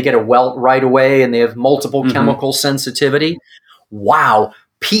them and they get a welt right away and they have multiple chemical sensitivity? Wow.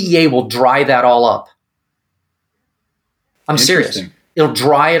 PEA will dry that all up. I'm serious. It'll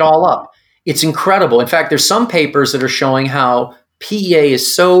dry it all up. It's incredible. In fact, there's some papers that are showing how PEA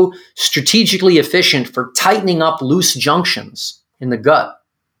is so strategically efficient for tightening up loose junctions in the gut.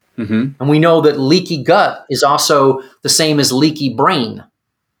 And we know that leaky gut is also the same as leaky brain.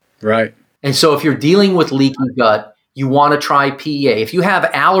 Right. And so if you're dealing with leaky gut, you want to try PEA. If you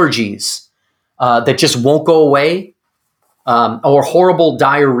have allergies that just won't go away, or horrible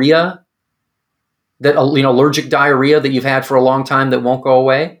diarrhea, allergic diarrhea that you've had for a long time that won't go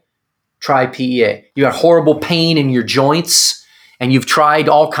away, try PEA. You got horrible pain in your joints, and you've tried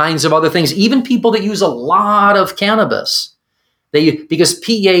all kinds of other things. Even people that use a lot of cannabis, because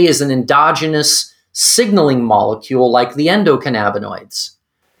PEA is an endogenous signaling molecule like the endocannabinoids.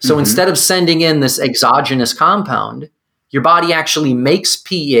 So instead of sending in this exogenous compound, your body actually makes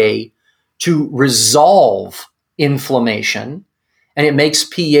PEA to resolve inflammation, and it makes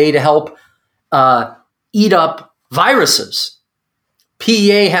PEA to help eat up viruses.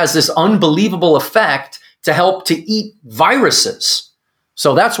 PEA has this unbelievable effect to help to eat viruses.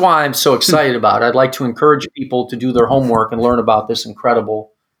 So that's why I'm so excited about it. I'd like to encourage people to do their homework and learn about this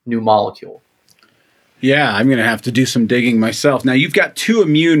incredible new molecule. Yeah, I'm going to have to do some digging myself. Now, you've got two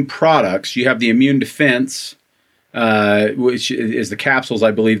immune products. You have the Immune Defense, which is the capsules,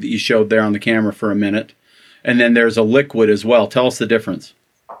 I believe, that you showed there on the camera for a minute. And then there's a liquid as well. Tell us the difference.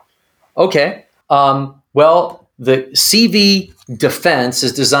 Okay. Well, the CV Defense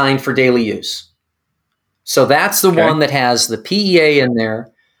is designed for daily use. So that's the one that has the PEA in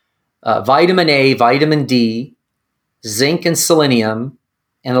there, vitamin A, vitamin D, zinc and selenium,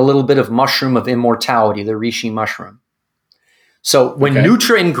 and a little bit of mushroom of immortality, the reishi mushroom. So when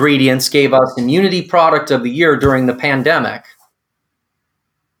Nutra Ingredients gave us Immunity Product of the Year during the pandemic,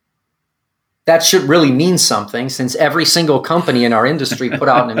 that should really mean something, since every single company in our industry put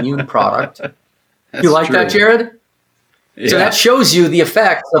out an immune product. You like that, Jared? Yeah. So that shows you the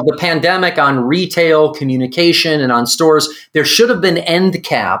effects of the pandemic on retail, communication, and on stores. There should have been end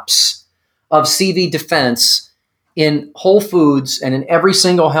caps of CV Defense in Whole Foods and in every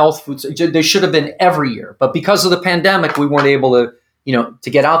single health food. They should have been every year. But because of the pandemic, we weren't able to, to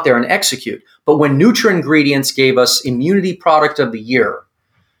get out there and execute. But when NutraIngredients gave us Immunity Product of the Year,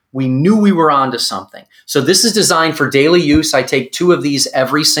 we knew we were onto something. So this is designed for daily use. I take 2 of these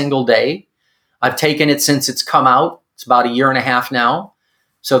every single day. I've taken it since it's come out. It's about 1.5 years now.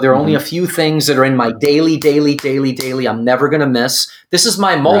 So there are only a few things that are in my daily I'm never going to miss. This is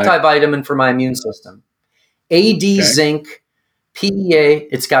my multivitamin for my immune system. AD, zinc, PEA,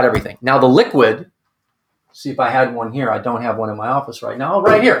 it's got everything. Now the liquid, see if I had one here. I don't have one in my office right now.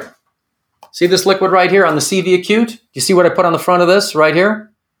 Right here. See this liquid right here on the CV Acute? Do you see what I put on the front of this right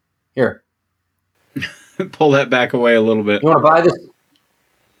here? Here. Pull that back away a little bit. You want to buy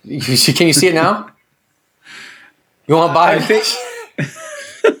this? Can you see it now? You want to buy it?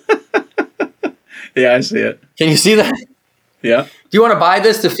 Yeah, I see it. Can you see that? Yeah. Do you want to buy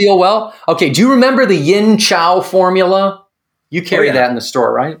this to feel well? Okay. Do you remember the Yin Chow formula? You carry that in the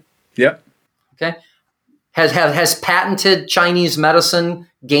store, right? Yep. Okay. Has patented Chinese medicine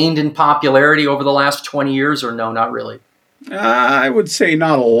gained in popularity over the last 20 years or no, not really? I would say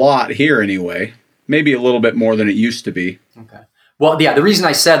not a lot here anyway. Maybe a little bit more than it used to be. Okay. Well, yeah, the reason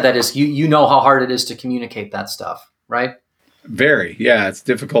I said that is you know how hard it is to communicate that stuff, right? Very. Yeah, it's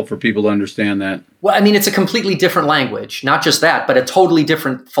difficult for people to understand that. Well, I mean, it's a completely different language. Not just that, but a totally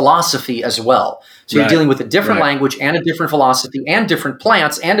different philosophy as well. So you're dealing with a different language and a different philosophy and different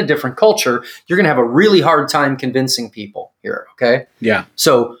plants and a different culture. You're going to have a really hard time convincing people here, okay? Yeah.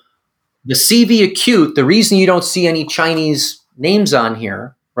 So the CV Acute, the reason you don't see any Chinese names on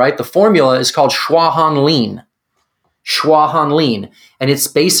here, right? The formula is called Shuo Han Lin. Shuo Han Lin. And it's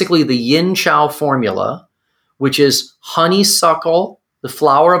basically the Yin Chow formula, which is honeysuckle, the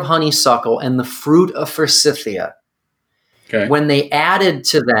flower of honeysuckle, and the fruit of forsythia. Okay. When they added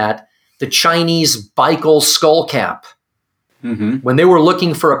to that the Chinese Baikal skullcap, when they were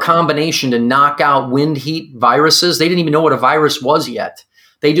looking for a combination to knock out wind heat viruses, they didn't even know what a virus was yet.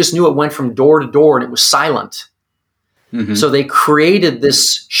 They just knew it went from door to door and it was silent. So they created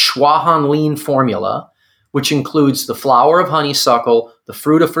this Shuo Han Lin formula, which includes the flower of honeysuckle, the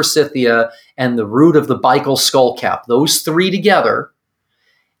fruit of forsythia, and the root of the Baikal skullcap. Those 3 together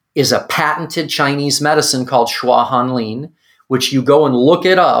is a patented Chinese medicine called Shuo Han Lin, which you go and look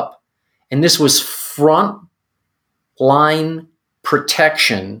it up. And this was front line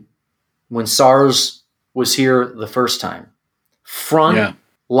protection when SARS was here the first time. Front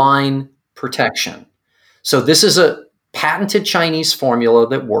line protection. So this is a patented Chinese formula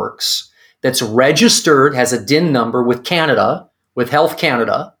that works, that's registered, has a DIN number with Canada, with Health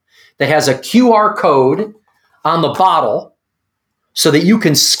Canada, that has a QR code on the bottle so that you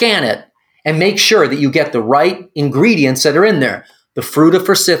can scan it and make sure that you get the right ingredients that are in there. The fruit of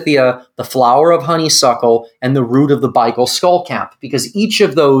forsythia, the flower of honeysuckle, and the root of the Baikal skullcap. Because each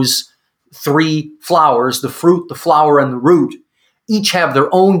of those 3 flowers, the fruit, the flower, and the root, each have their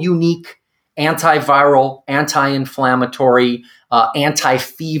own unique antiviral, anti-inflammatory,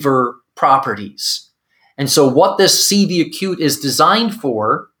 anti-fever properties. And so what this CV Acute is designed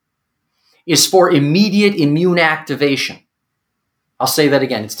for is for immediate immune activation. I'll say that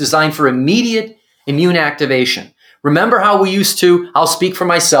again. It's designed for immediate immune activation. Remember how we used to, I'll speak for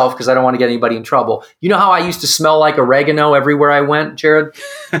myself because I don't want to get anybody in trouble. You know how I used to smell like oregano everywhere I went, Jared?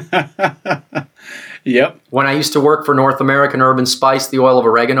 Yep. When I used to work for North American Urban Spice, the oil of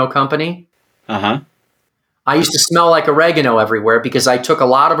oregano company. I used to smell like oregano everywhere because I took a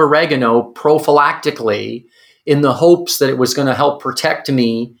lot of oregano prophylactically in the hopes that it was going to help protect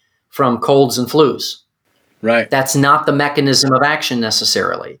me from colds and flus. Right. That's not the mechanism of action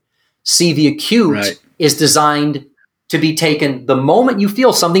necessarily. CV Acute is designed to be taken the moment you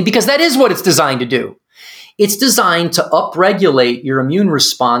feel something, because that is what it's designed to do. It's designed to upregulate your immune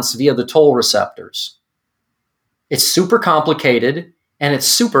response via the toll receptors. It's super complicated and it's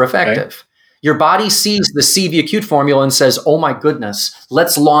super effective. Okay. Your body sees the CV Acute formula and says, oh my goodness,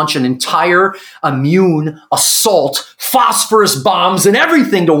 let's launch an entire immune assault, phosphorus bombs and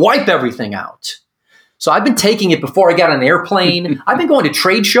everything to wipe everything out. So I've been taking it before I got on an airplane. I've been going to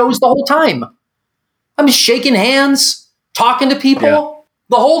trade shows the whole time. I'm just shaking hands, talking to people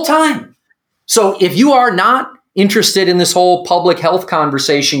the whole time. So if you are not interested in this whole public health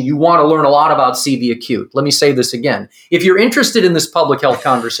conversation, you want to learn a lot about CV Acute. Let me say this again. If you're interested in this public health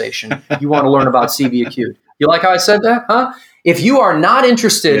conversation, you want to learn about CV Acute. You like how I said that, huh? If you are not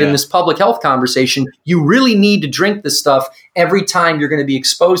interested in this public health conversation, you really need to drink this stuff every time you're going to be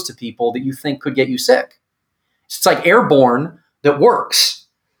exposed to people that you think could get you sick. It's like Airborne that works.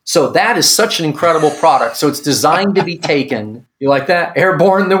 So that is such an incredible product. So it's designed to be taken. You like that?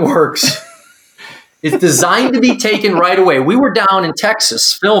 Airborne that works. It's designed to be taken right away. We were down in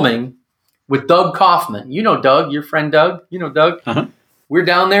Texas filming with Doug Kaufman. You know Doug, your friend Doug. You know Doug. Uh-huh. We're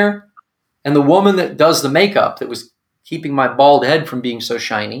down there, and the woman that does the makeup that was keeping my bald head from being so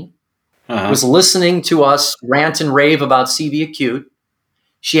shiny was listening to us rant and rave about CV acute.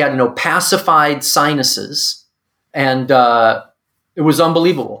 She had opacified sinuses, and it was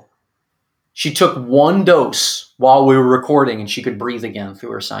unbelievable. She took one dose while we were recording, and she could breathe again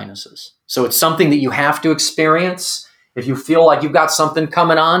through her sinuses. So it's something that you have to experience. If you feel like you've got something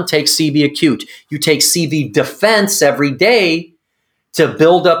coming on, take CV acute. You take CV defense every day to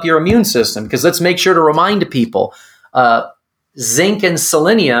build up your immune system, because let's make sure to remind people, zinc and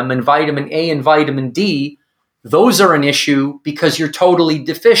selenium and vitamin A and vitamin D, those are an issue because you're totally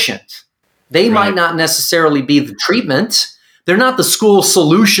deficient. They might not necessarily be the treatment. They're not the school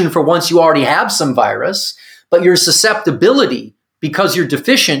solution for once you already have some virus, but your susceptibility, because you're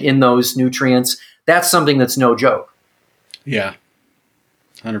deficient in those nutrients, that's something that's no joke. Yeah,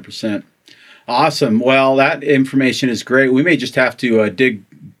 100%. Awesome. Well, that information is great. We may just have to dig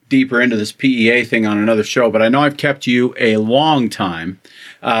deeper into this PEA thing on another show, but I know I've kept you a long time.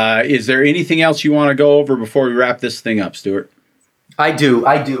 Is there anything else you want to go over before we wrap this thing up, Stuart? I do.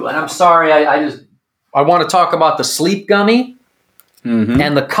 And I'm sorry, I want to talk about the sleep gummy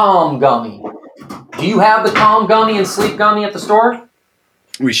and the calm gummy. Do you have the calm gummy and sleep gummy at the store?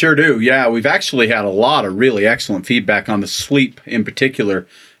 We sure do. Yeah, we've actually had a lot of really excellent feedback on the sleep in particular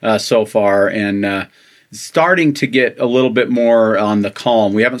so far, and starting to get a little bit more on the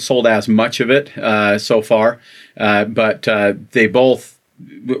calm. We haven't sold as much of it so far, but they both,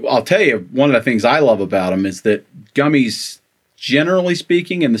 I'll tell you, one of the things I love about them is that gummies, generally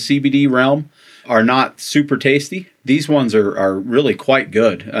speaking, in the CBD realm, are not super tasty. These ones are really quite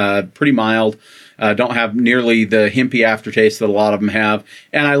good, pretty mild, don't have nearly the himpy aftertaste that a lot of them have.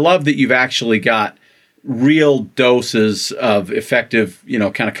 And I love that you've actually got real doses of effective, kind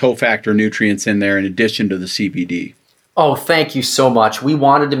of cofactor nutrients in there in addition to the CBD. Oh, thank you so much. We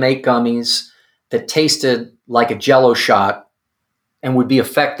wanted to make gummies that tasted like a Jell-O shot and would be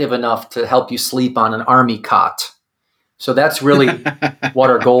effective enough to help you sleep on an army cot. So that's really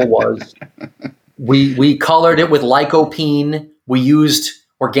what our goal was. We colored it with lycopene. We used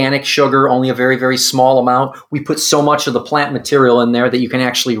organic sugar, only a very, very small amount. We put so much of the plant material in there that you can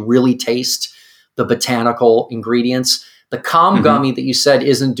actually really taste the botanical ingredients. The calm gummy that you said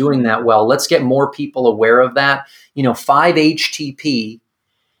isn't doing that well. Let's get more people aware of that. 5-HTP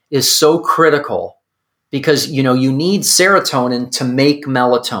is so critical because, you need serotonin to make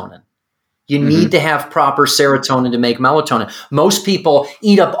melatonin. You need to have proper serotonin to make melatonin. Most people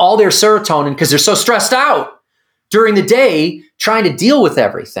eat up all their serotonin because they're so stressed out during the day trying to deal with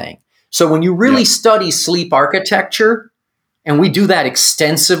everything. So when you really study sleep architecture, and we do that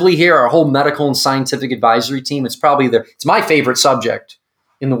extensively here, our whole medical and scientific advisory team, it's my favorite subject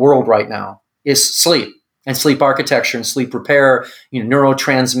in the world right now is sleep and sleep architecture and sleep repair,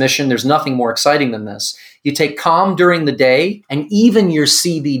 neurotransmission. There's nothing more exciting than this. You take calm during the day and even your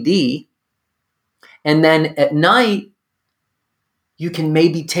CBD, and then at night, you can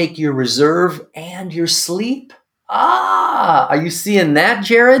maybe take your reserve and your sleep. Are you seeing that,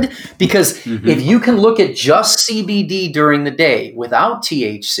 Jared? Because if you can look at just CBD during the day without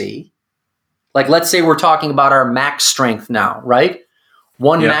THC, like let's say we're talking about our max strength now, right?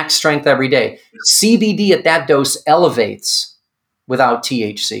 One max strength every day. CBD at that dose elevates without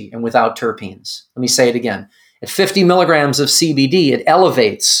THC and without terpenes. Let me say it again. At 50 milligrams of CBD, it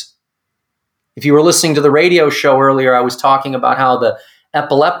elevates. If you were listening to the radio show earlier, I was talking about how the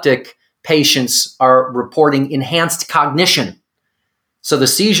epileptic patients are reporting enhanced cognition. So the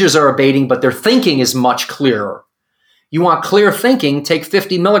seizures are abating, but their thinking is much clearer. You want clear thinking, take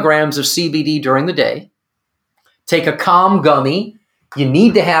 50 milligrams of CBD during the day. Take a calm gummy. You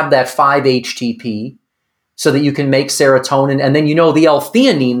need to have that 5-HTP so that you can make serotonin. And then the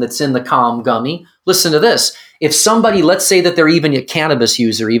L-theanine that's in the calm gummy. Listen to this. If somebody, let's say that they're even a cannabis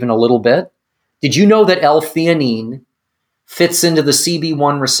user, even a little bit, did you know that L-theanine fits into the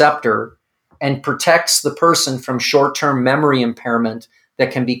CB1 receptor and protects the person from short-term memory impairment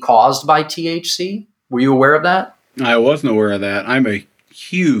that can be caused by THC? Were you aware of that? I wasn't aware of that. I'm a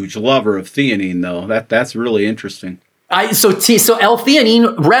huge lover of theanine, though. That's really interesting. So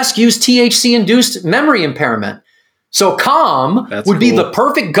L-theanine rescues THC-induced memory impairment. So calm would be the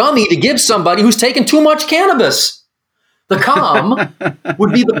perfect gummy to give somebody who's taken too much cannabis. The calm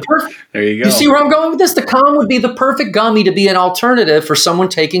would be the perfect. There you go. You see where I'm going with this? The calm would be the perfect gummy to be an alternative for someone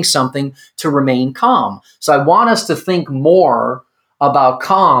taking something to remain calm. So I want us to think more about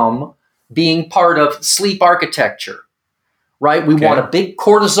calm being part of sleep architecture. right? We want a big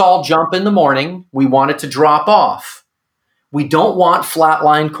cortisol jump in the morning. We want it to drop off. We don't want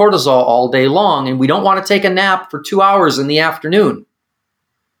flatline cortisol all day long, and we don't want to take a nap for 2 hours in the afternoon,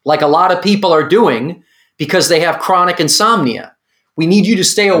 like a lot of people are doing because they have chronic insomnia. We need you to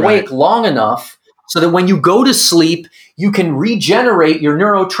stay awake long enough so that when you go to sleep, you can regenerate your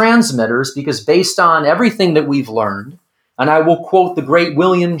neurotransmitters, because based on everything that we've learned, and I will quote the great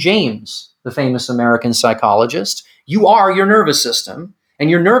William James, the famous American psychologist, you are your nervous system, and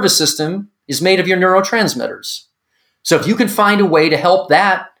your nervous system is made of your neurotransmitters. So if you can find a way to help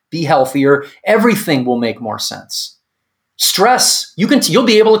that be healthier, everything will make more sense. Stress, you'll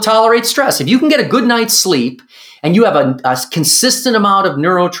be able to tolerate stress. If you can get a good night's sleep and you have a consistent amount of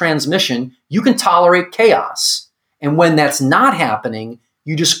neurotransmission, you can tolerate chaos. And when that's not happening,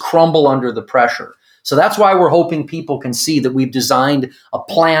 you just crumble under the pressure. So that's why we're hoping people can see that we've designed a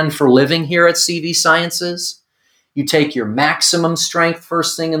plan for living here at CV Sciences. You take your maximum strength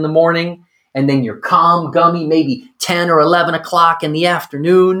first thing in the morning, and then your calm gummy, maybe 10 or 11 o'clock in the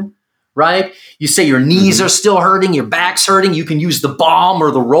afternoon, right? You say your knees are still hurting, your back's hurting. You can use the balm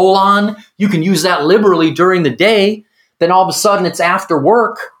or the roll-on. You can use that liberally during the day. Then all of a sudden it's after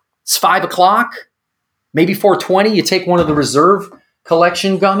work. It's 5 o'clock, maybe 4:20. You take one of the reserve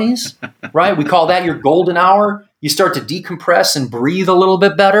collection gummies, right? We call that your golden hour. You start to decompress and breathe a little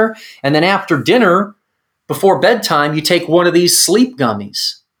bit better. And then after dinner, before bedtime, you take one of these sleep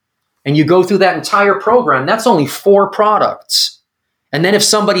gummies. And you go through that entire program. That's only 4 products. And then if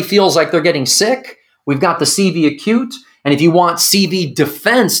somebody feels like they're getting sick, we've got the CV Acute. And if you want CV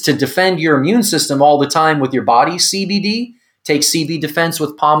Defense to defend your immune system all the time with your body's CBD, take CV Defense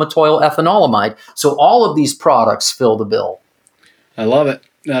with palmitoyl ethanolamide. So all of these products fill the bill. I love it.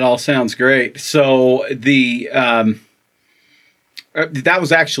 That all sounds great. So that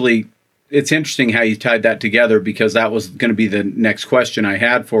was actually... It's interesting how you tied that together, because that was going to be the next question I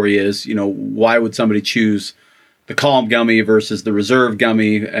had for you is, why would somebody choose the Calm gummy versus the Reserve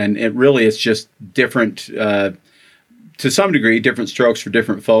gummy? And it's just different, to some degree, different strokes for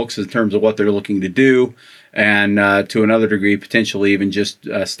different folks in terms of what they're looking to do. And to another degree, potentially even just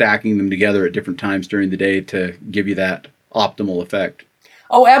stacking them together at different times during the day to give you that optimal effect.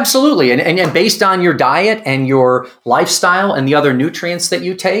 Oh, absolutely. And based on your diet and your lifestyle and the other nutrients that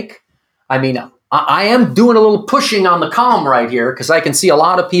you take, I mean, I am doing a little pushing on the Calm right here, because I can see a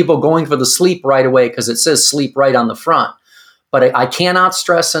lot of people going for the sleep right away because it says sleep right on the front. But I cannot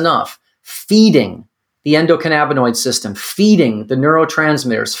stress enough, feeding the endocannabinoid system, feeding the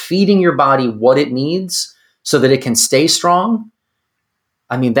neurotransmitters, feeding your body what it needs so that it can stay strong.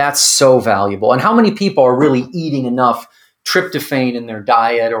 I mean, that's so valuable. And how many people are really eating enough tryptophan in their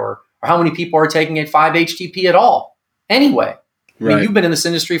diet, or how many people are taking a 5-HTP at all anyway? I mean, you've been in this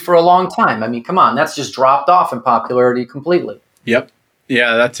industry for a long time. I mean, come on, that's just dropped off in popularity completely. Yep.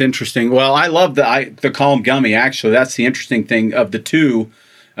 Yeah, that's interesting. Well, I love the Calm gummy, actually. That's the interesting thing of the two.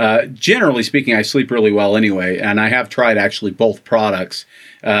 Generally speaking, I sleep really well anyway, and I have tried actually both products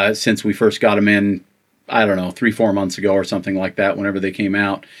since we first got them in, I don't know, 3-4 months ago or something like that, whenever they came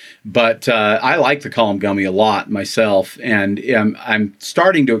out. But I like the Calm gummy a lot myself, and I'm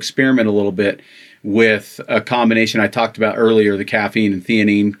starting to experiment a little bit with a combination I talked about earlier, the caffeine and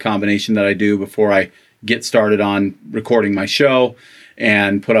theanine combination that I do before I get started on recording my show,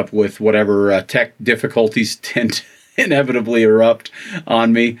 and put up with whatever tech difficulties tend to inevitably erupt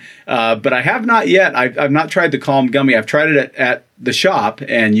on me. But I have not yet. I've not tried the Calm gummy. I've tried it at the shop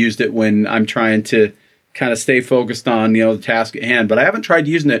and used it when I'm trying to kind of stay focused on, the task at hand. But I haven't tried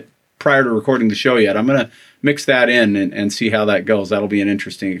using it prior to recording the show yet. I'm going to mix that in and see how that goes. That'll be an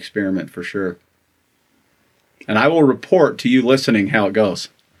interesting experiment for sure. And I will report to you listening how it goes.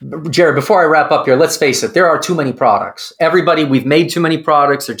 Jared, before I wrap up here, let's face it, there are too many products. We've made too many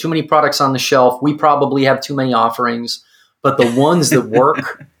products. There are too many products on the shelf. We probably have too many offerings. But the ones that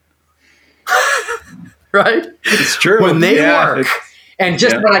work, right? It's true. When they work. And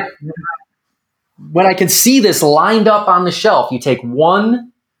just when I can see this lined up on the shelf, you take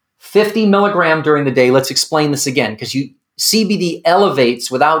 1 50 milligram during the day. Let's explain this again, because CBD elevates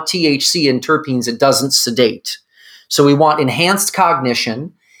without THC and terpenes. It doesn't sedate. So we want enhanced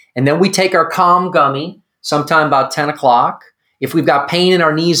cognition. And then we take our Calm gummy sometime about 10 o'clock. If we've got pain in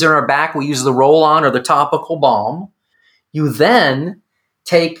our knees or our back, we use the roll-on or the topical balm. You then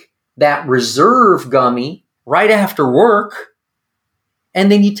take that Reserve gummy right after work,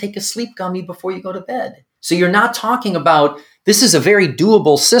 and then you take a sleep gummy before you go to bed. So you're not talking about, this is a very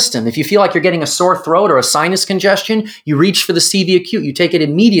doable system. If you feel like you're getting a sore throat or a sinus congestion, you reach for the CV Acute. You take it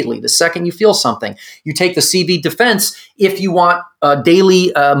immediately the second you feel something. You take the CV Defense if you want a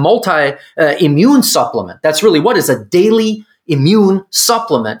daily multi-immune supplement. That's really what is a daily immune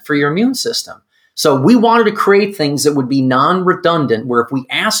supplement for your immune system. So we wanted to create things that would be non-redundant, where if we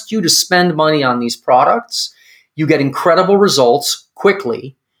asked you to spend money on these products, you get incredible results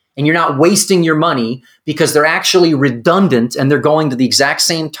quickly, and you're not wasting your money because they're actually redundant and they're going to the exact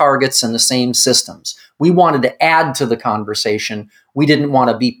same targets and the same systems. We wanted to add to the conversation. We didn't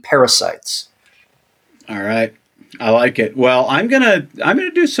want to be parasites. All right. I like it. Well, I'm gonna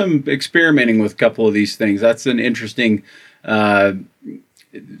do some experimenting with a couple of these things. That's an interesting, some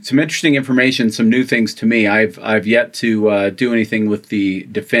interesting information, some new things to me. I've yet to do anything with the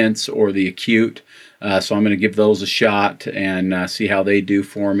defense or the acute, so I'm going to give those a shot and see how they do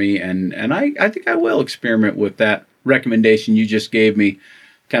for me. And I think I will experiment with that recommendation you just gave me,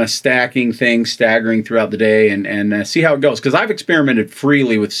 kind of stacking things, staggering throughout the day, and see how it goes. Because I've experimented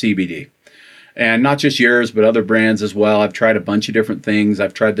freely with CBD. And not just yours, but other brands as well. I've tried a bunch of different things.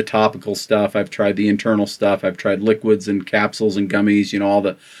 I've tried the topical stuff. I've tried the internal stuff. I've tried liquids and capsules and gummies,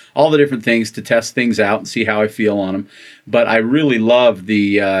 all the different things to test things out and see how I feel on them. But I really love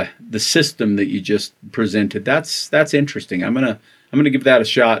the system that you just presented. That's interesting. I'm gonna give that a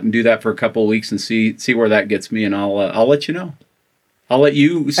shot and do that for a couple of weeks and see where that gets me, and I'll let you know. I'll let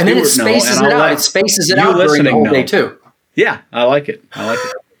you, Stuart, know. And then it spaces it out. It spaces it out during the whole day too. Yeah, I like it.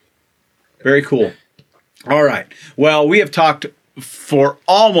 Very cool. All right. Well, we have talked for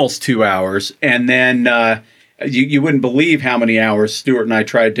almost 2 hours, and then you wouldn't believe how many hours Stuart and I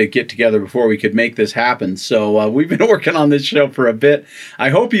tried to get together before we could make this happen. So we've been working on this show for a bit. I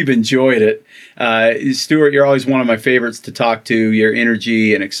hope you've enjoyed it. Stuart, you're always one of my favorites to talk to. Your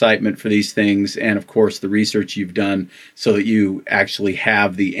energy and excitement for these things, and of course the research you've done so that you actually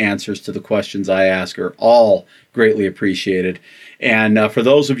have the answers to the questions I ask are all greatly appreciated. And for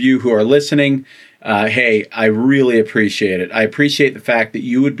those of you who are listening, hey, I really appreciate it. I appreciate the fact that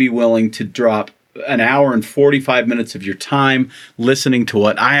you would be willing to drop an hour and 45 minutes of your time listening to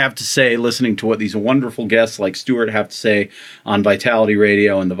what I have to say, listening to what these wonderful guests like Stuart have to say on Vitality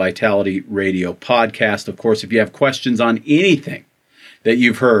Radio and the Vitality Radio podcast. Of course, if you have questions on anything that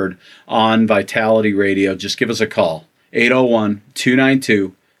you've heard on Vitality Radio, just give us a call,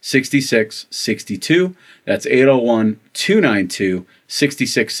 801-292-6662. That's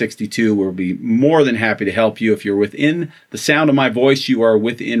 801-292-6662. We'll be more than happy to help you. If you're within the sound of my voice, you are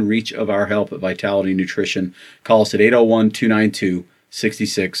within reach of our help at Vitality Nutrition. Call us at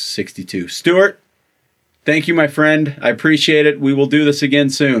 801-292-6662. Stuart, thank you, my friend. I appreciate it. We will do this again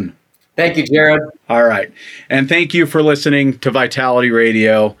soon. Thank you, Jared. All right. And thank you for listening to Vitality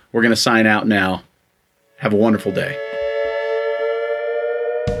Radio. We're going to sign out now. Have a wonderful day.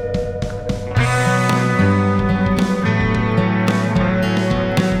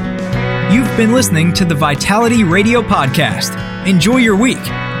 You've been listening to the Vitality Radio Podcast. Enjoy your week.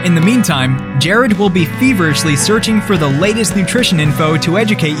 In the meantime, Jared will be feverishly searching for the latest nutrition info to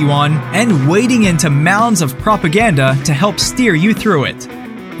educate you on and wading into mounds of propaganda to help steer you through it.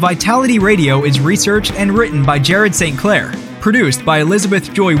 Vitality Radio is researched and written by Jared St. Clair, produced by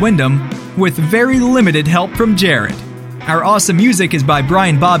Elizabeth Joy Wyndham, with very limited help from Jared. Our awesome music is by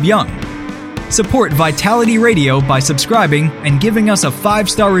Brian Bob Young. Support Vitality Radio by subscribing and giving us a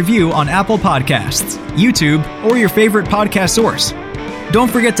 5-star review on Apple Podcasts, YouTube, or your favorite podcast source. Don't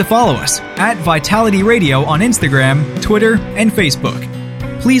forget to follow us at Vitality Radio on Instagram, Twitter, and Facebook.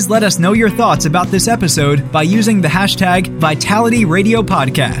 Please let us know your thoughts about this episode by using the hashtag Vitality Radio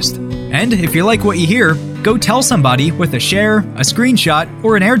Podcast. And if you like what you hear, go tell somebody with a share, a screenshot,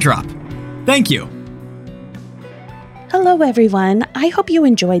 or an airdrop. Thank you. Hello, everyone. I hope you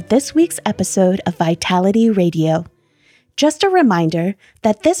enjoyed this week's episode of Vitality Radio. Just a reminder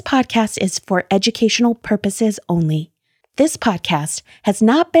that this podcast is for educational purposes only. This podcast has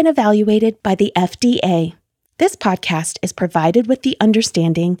not been evaluated by the FDA. This podcast is provided with the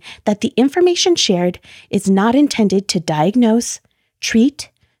understanding that the information shared is not intended to diagnose, treat,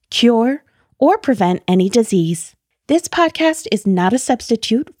 cure, or prevent any disease. This podcast is not a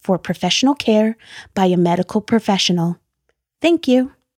substitute for professional care by a medical professional. Thank you.